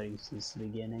been fighting since the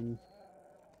beginning.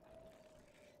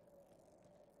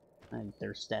 I think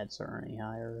their stats aren't any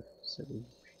higher, so we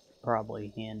should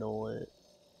probably handle it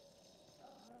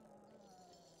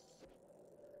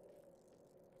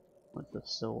with the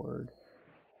sword.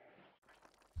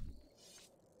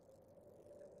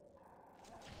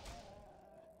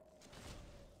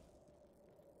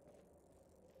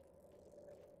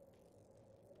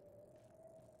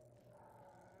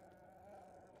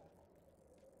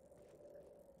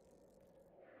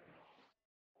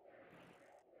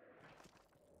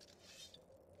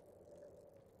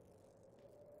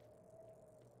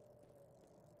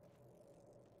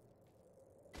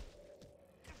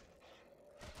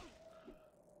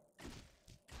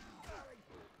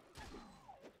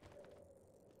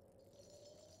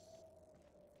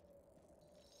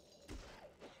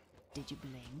 Did you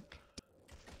blink?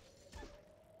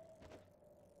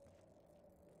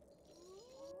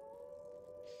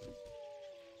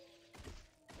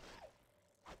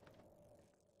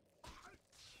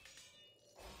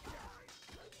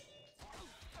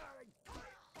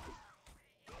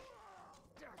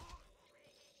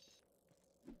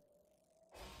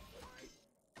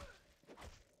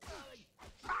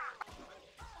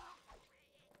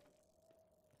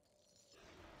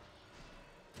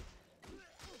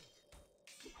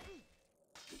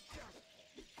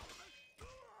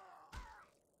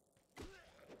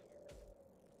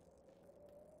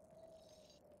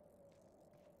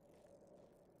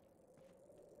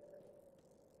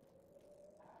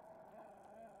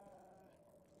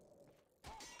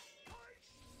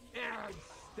 And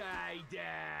stay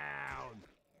down.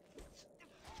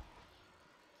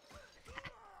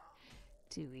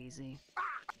 Too easy.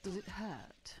 Does it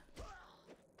hurt?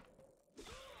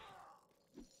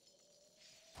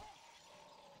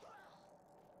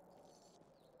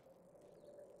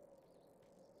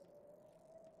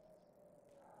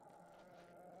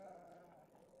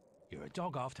 You're a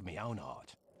dog after me own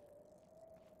heart.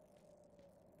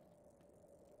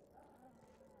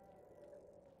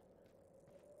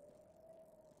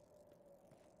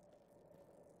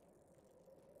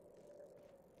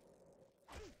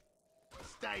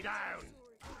 Stay down.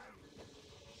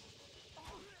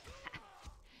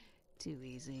 Too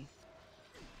easy.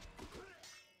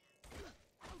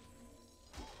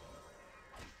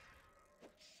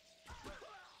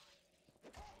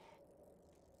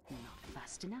 Not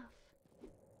fast enough.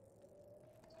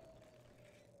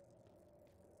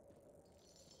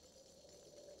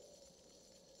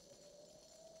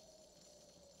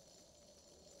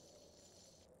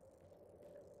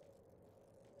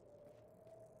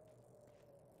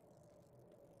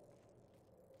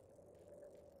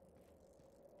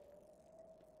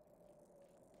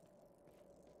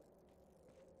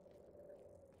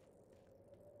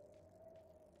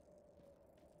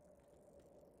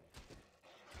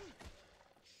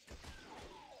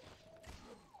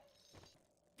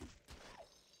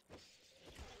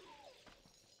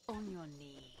 On your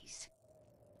knees.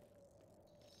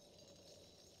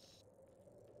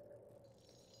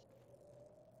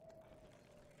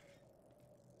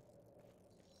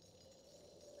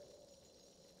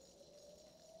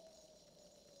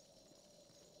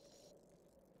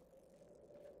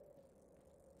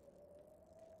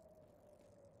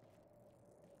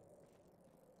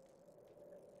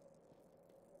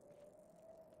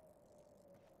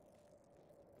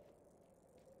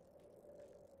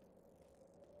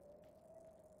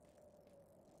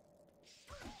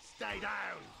 Stay down!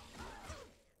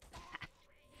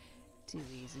 Too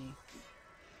easy.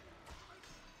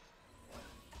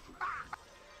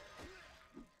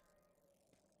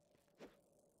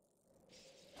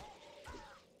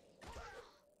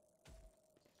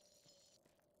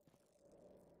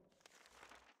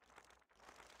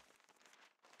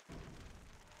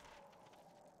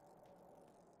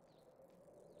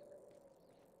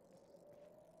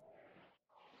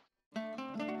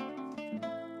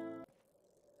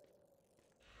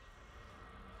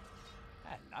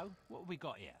 Hello, what have we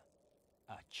got here?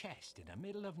 A chest in the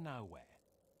middle of nowhere.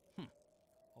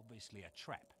 Obviously a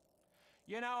trap.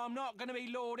 You know, I'm not going to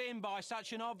be lured in by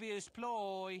such an obvious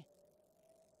ploy.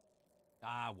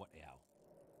 Ah, what the hell.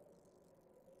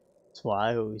 That's what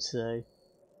I always say.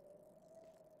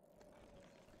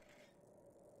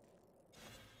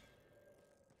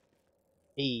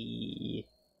 Hey.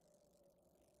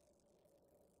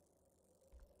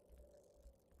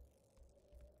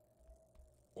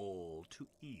 All too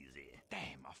easy.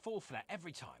 Damn, I fall for that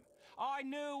every time. I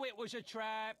knew it was a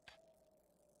trap.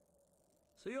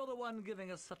 So you're the one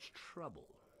giving us such trouble.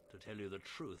 To tell you the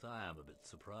truth, I am a bit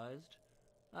surprised.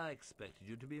 I expected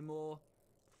you to be more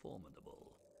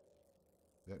formidable.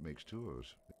 That makes two of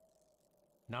us.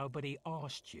 Nobody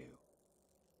asked you.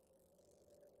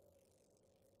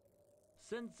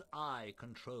 Since I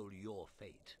control your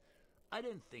fate, I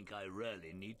don't think I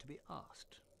really need to be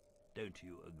asked. Don't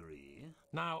you agree?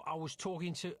 No, I was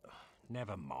talking to...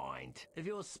 Never mind. If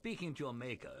you're speaking to your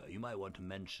maker, you might want to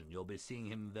mention you'll be seeing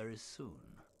him very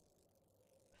soon.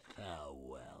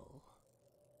 Farewell.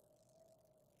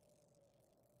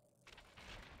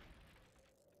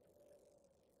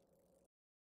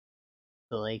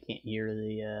 So they can't hear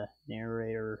the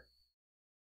narrator.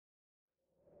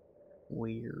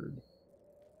 Weird.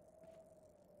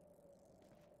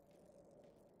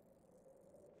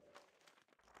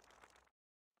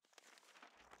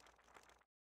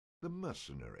 The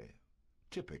mercenary,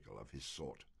 typical of his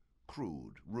sort.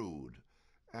 Crude, rude,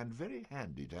 and very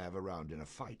handy to have around in a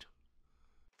fight.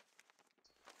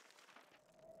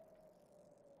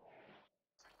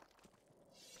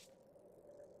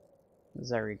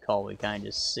 As I recall, we kind of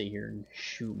just sit here and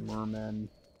shoot mermen.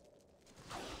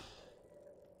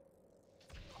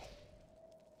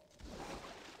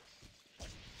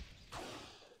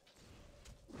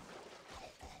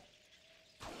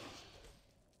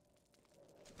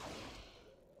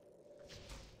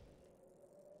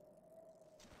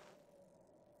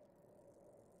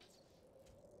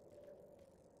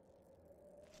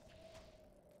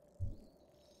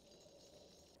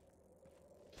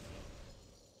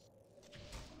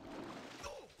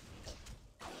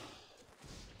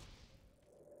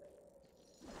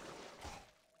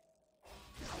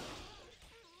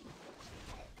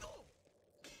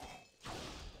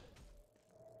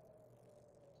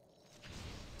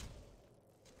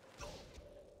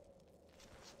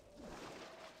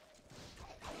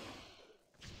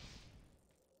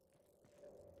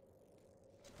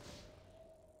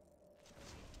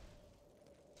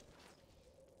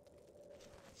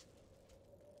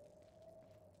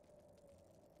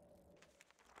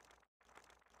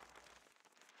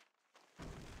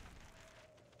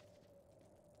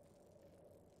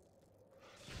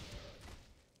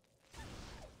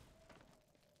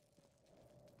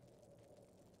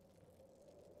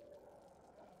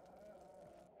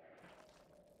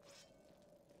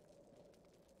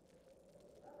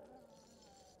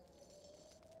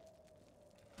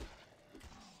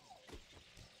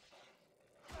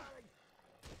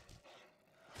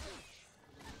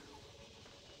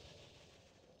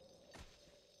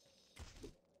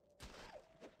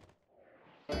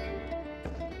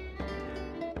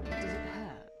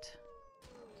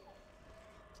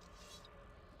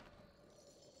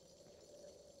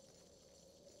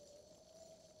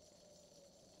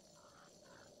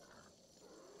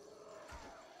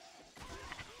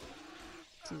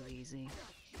 Too easy.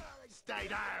 Stay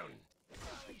down!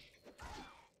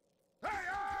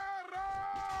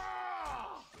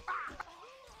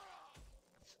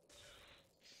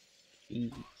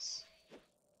 Jeez.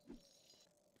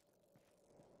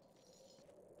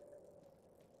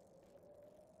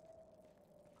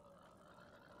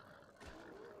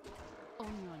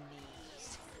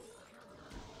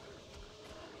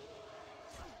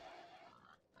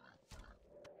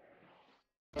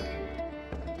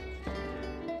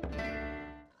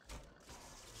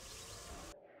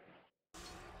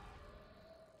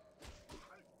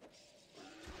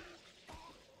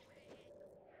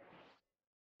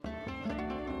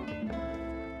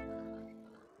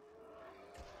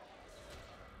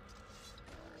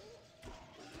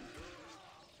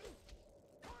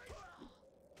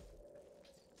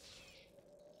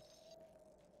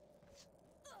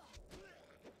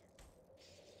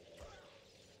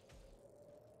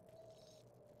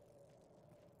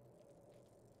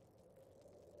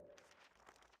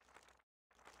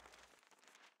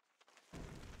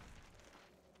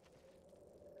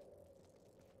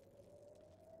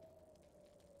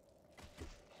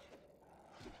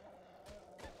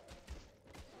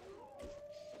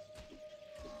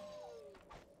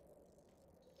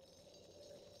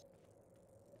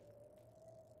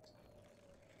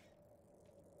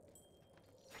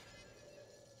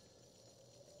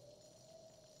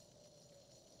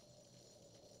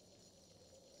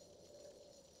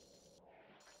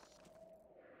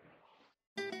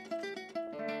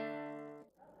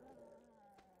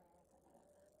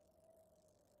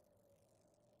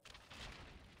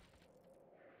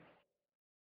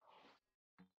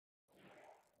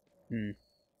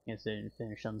 Guess I didn't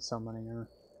finish unsummoning her.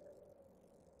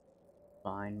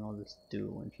 Fine, I'll just do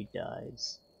it when she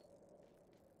dies.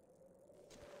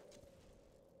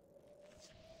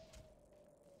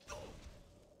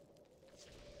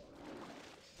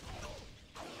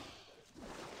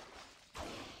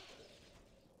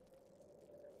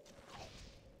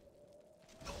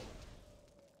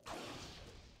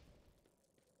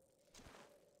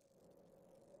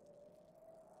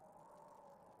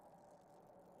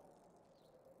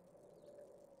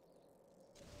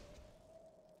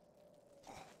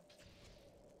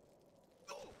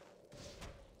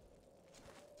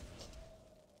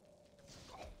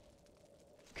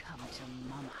 Come to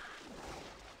mama.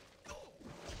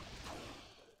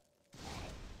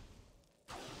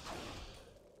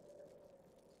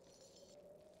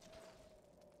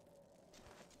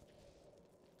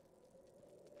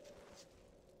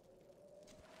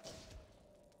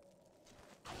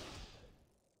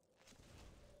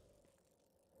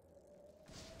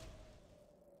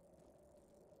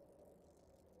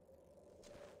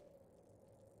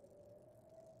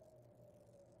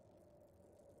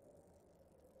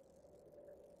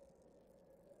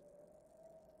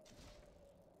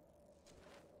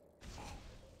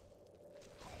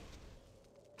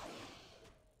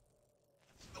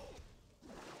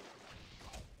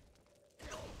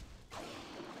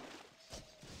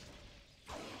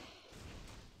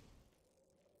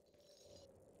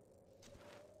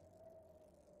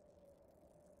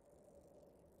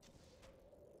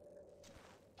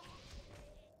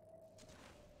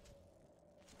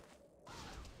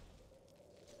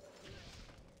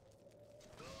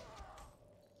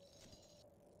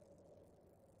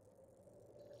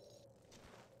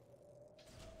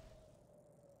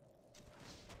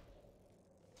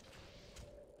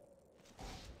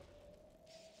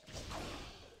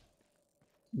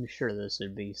 I'm sure this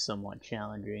would be somewhat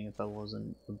challenging if I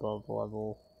wasn't above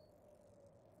level.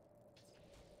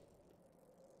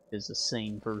 Because the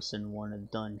same person wouldn't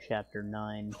have done chapter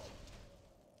 9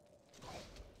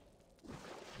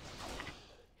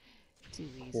 Too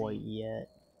easy. quite yet.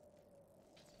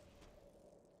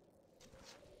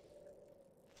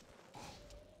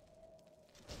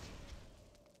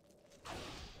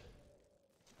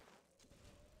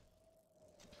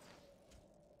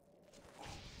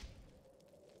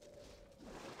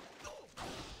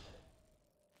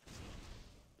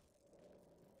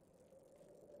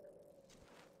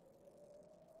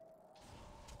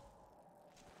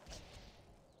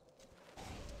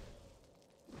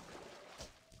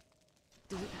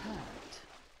 Does it hurt?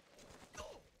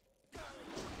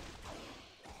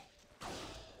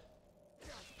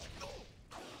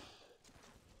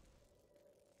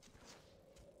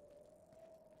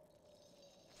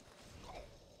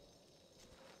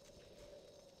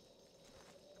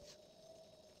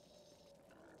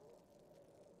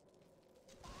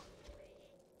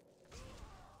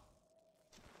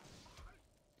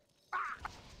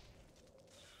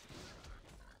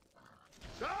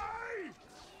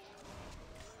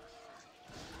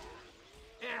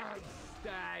 And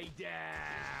stay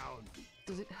down!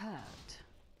 Does it hurt?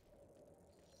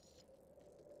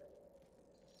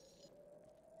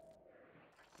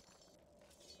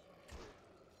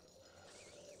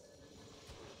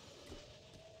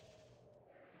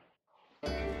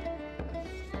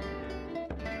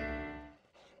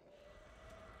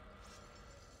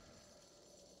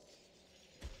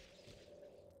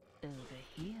 Over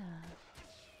here.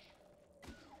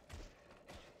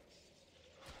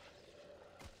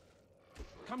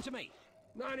 Come to me.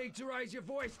 No need to raise your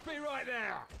voice, be right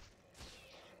there!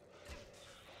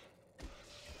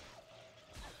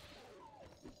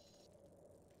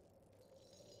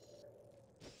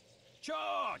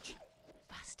 Charge!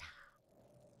 Basta.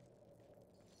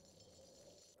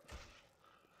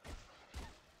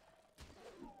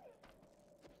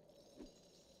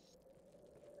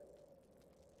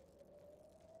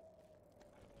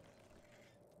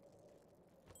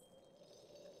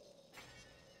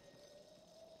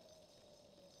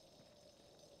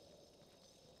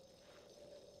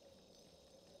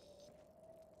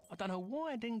 I don't know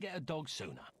why I didn't get a dog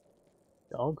sooner.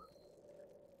 Dog?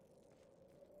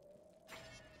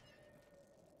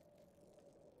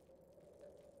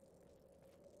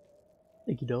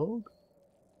 Thank you, dog.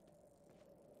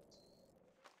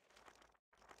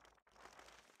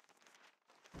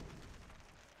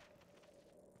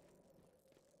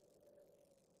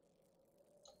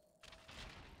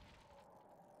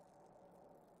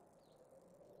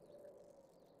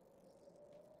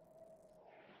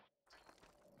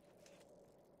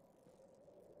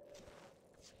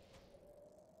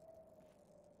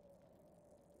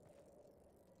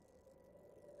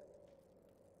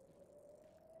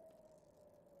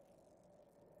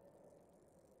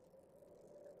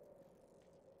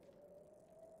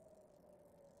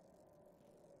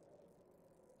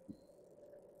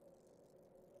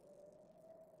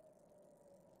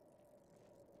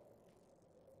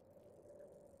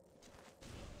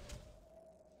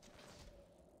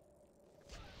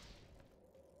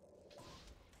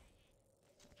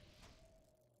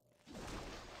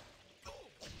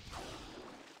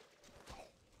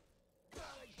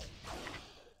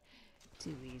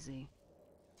 Too easy.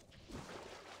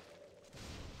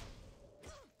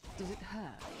 Does it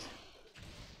hurt?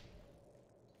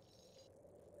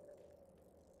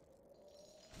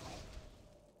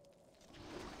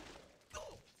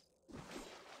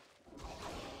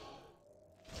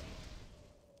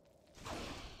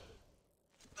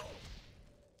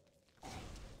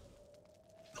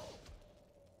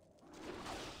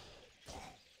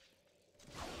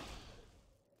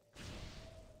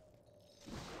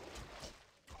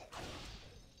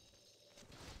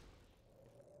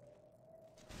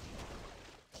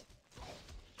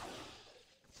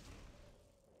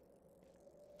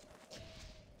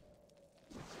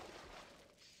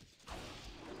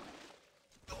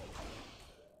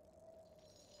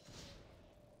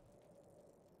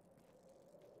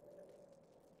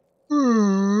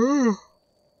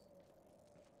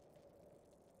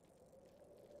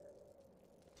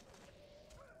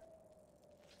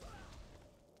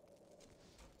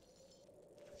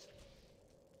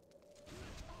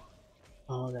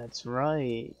 Oh, that's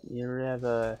right. You have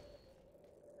a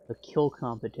kill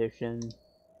competition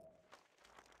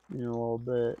in a little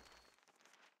bit.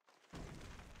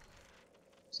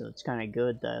 So it's kind of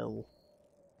good that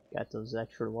I got those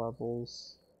extra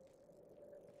levels.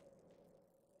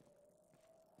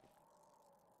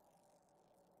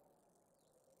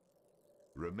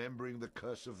 Remembering the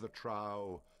curse of the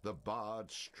trow, the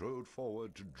bard strode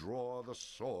forward to draw the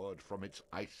sword from its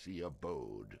icy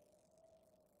abode.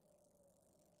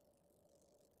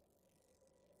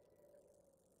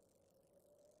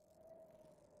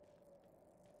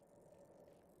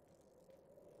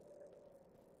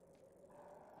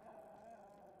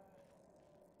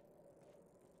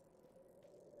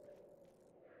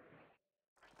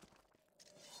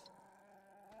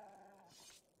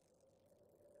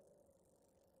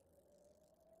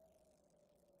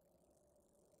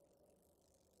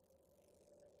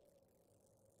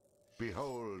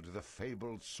 Behold the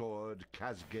fabled sword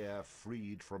Casgare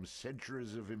freed from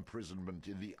centuries of imprisonment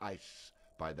in the ice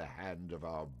by the hand of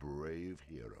our brave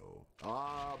hero.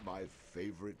 Ah, my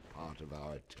favorite part of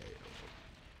our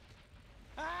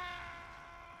tale.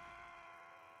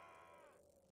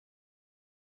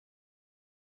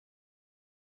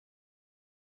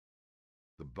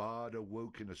 The bard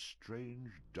awoke in a strange,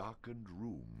 darkened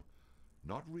room,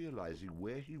 not realizing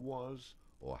where he was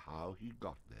or how he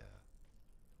got there.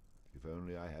 If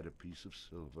only I had a piece of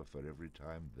silver for every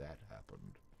time that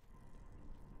happened.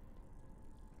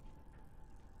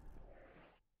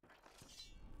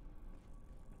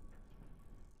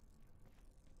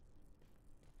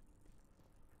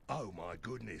 Oh my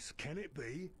goodness, can it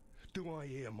be? Do I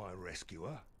hear my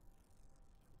rescuer?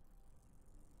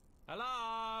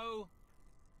 Hello?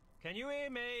 Can you hear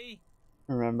me?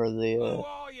 Remember the Who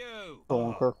are you?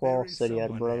 Stolen There Kirkwall is said he had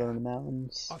a someone brother there. in the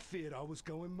mountains. I feared I was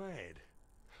going mad.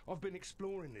 I've been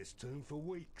exploring this tomb for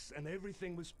weeks, and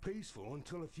everything was peaceful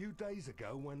until a few days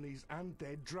ago when these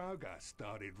undead Drogas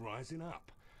started rising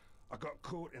up. I got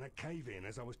caught in a cave-in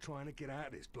as I was trying to get out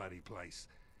of this bloody place.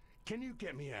 Can you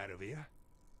get me out of here?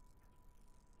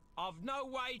 I've no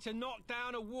way to knock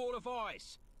down a wall of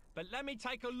ice, but let me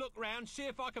take a look round, see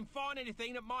if I can find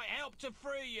anything that might help to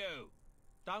free you.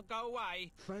 Don't go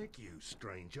away. Thank you,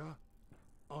 stranger.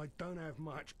 I don't have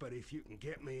much, but if you can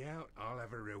get me out, I'll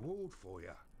have a reward for you.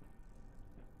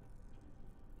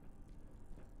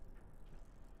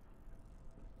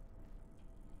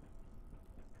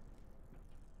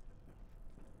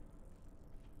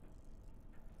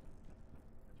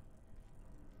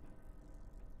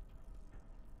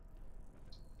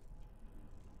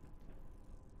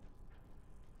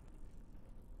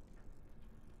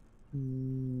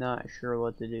 Not sure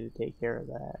what to do to take care of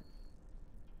that.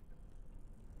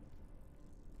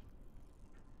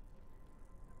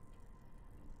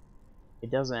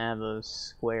 It doesn't have those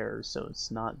squares, so it's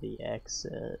not the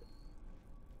exit.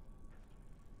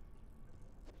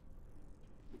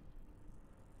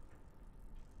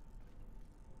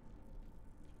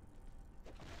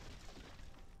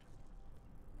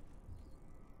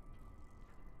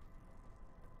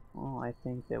 Well, I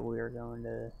think that we are going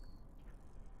to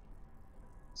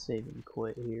save and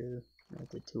quit here at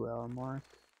the 2-hour mark.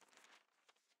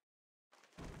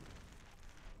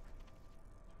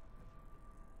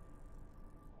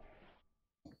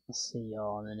 I'll see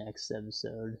y'all in the next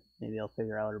episode. Maybe I'll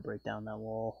figure out how to break down that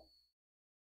wall.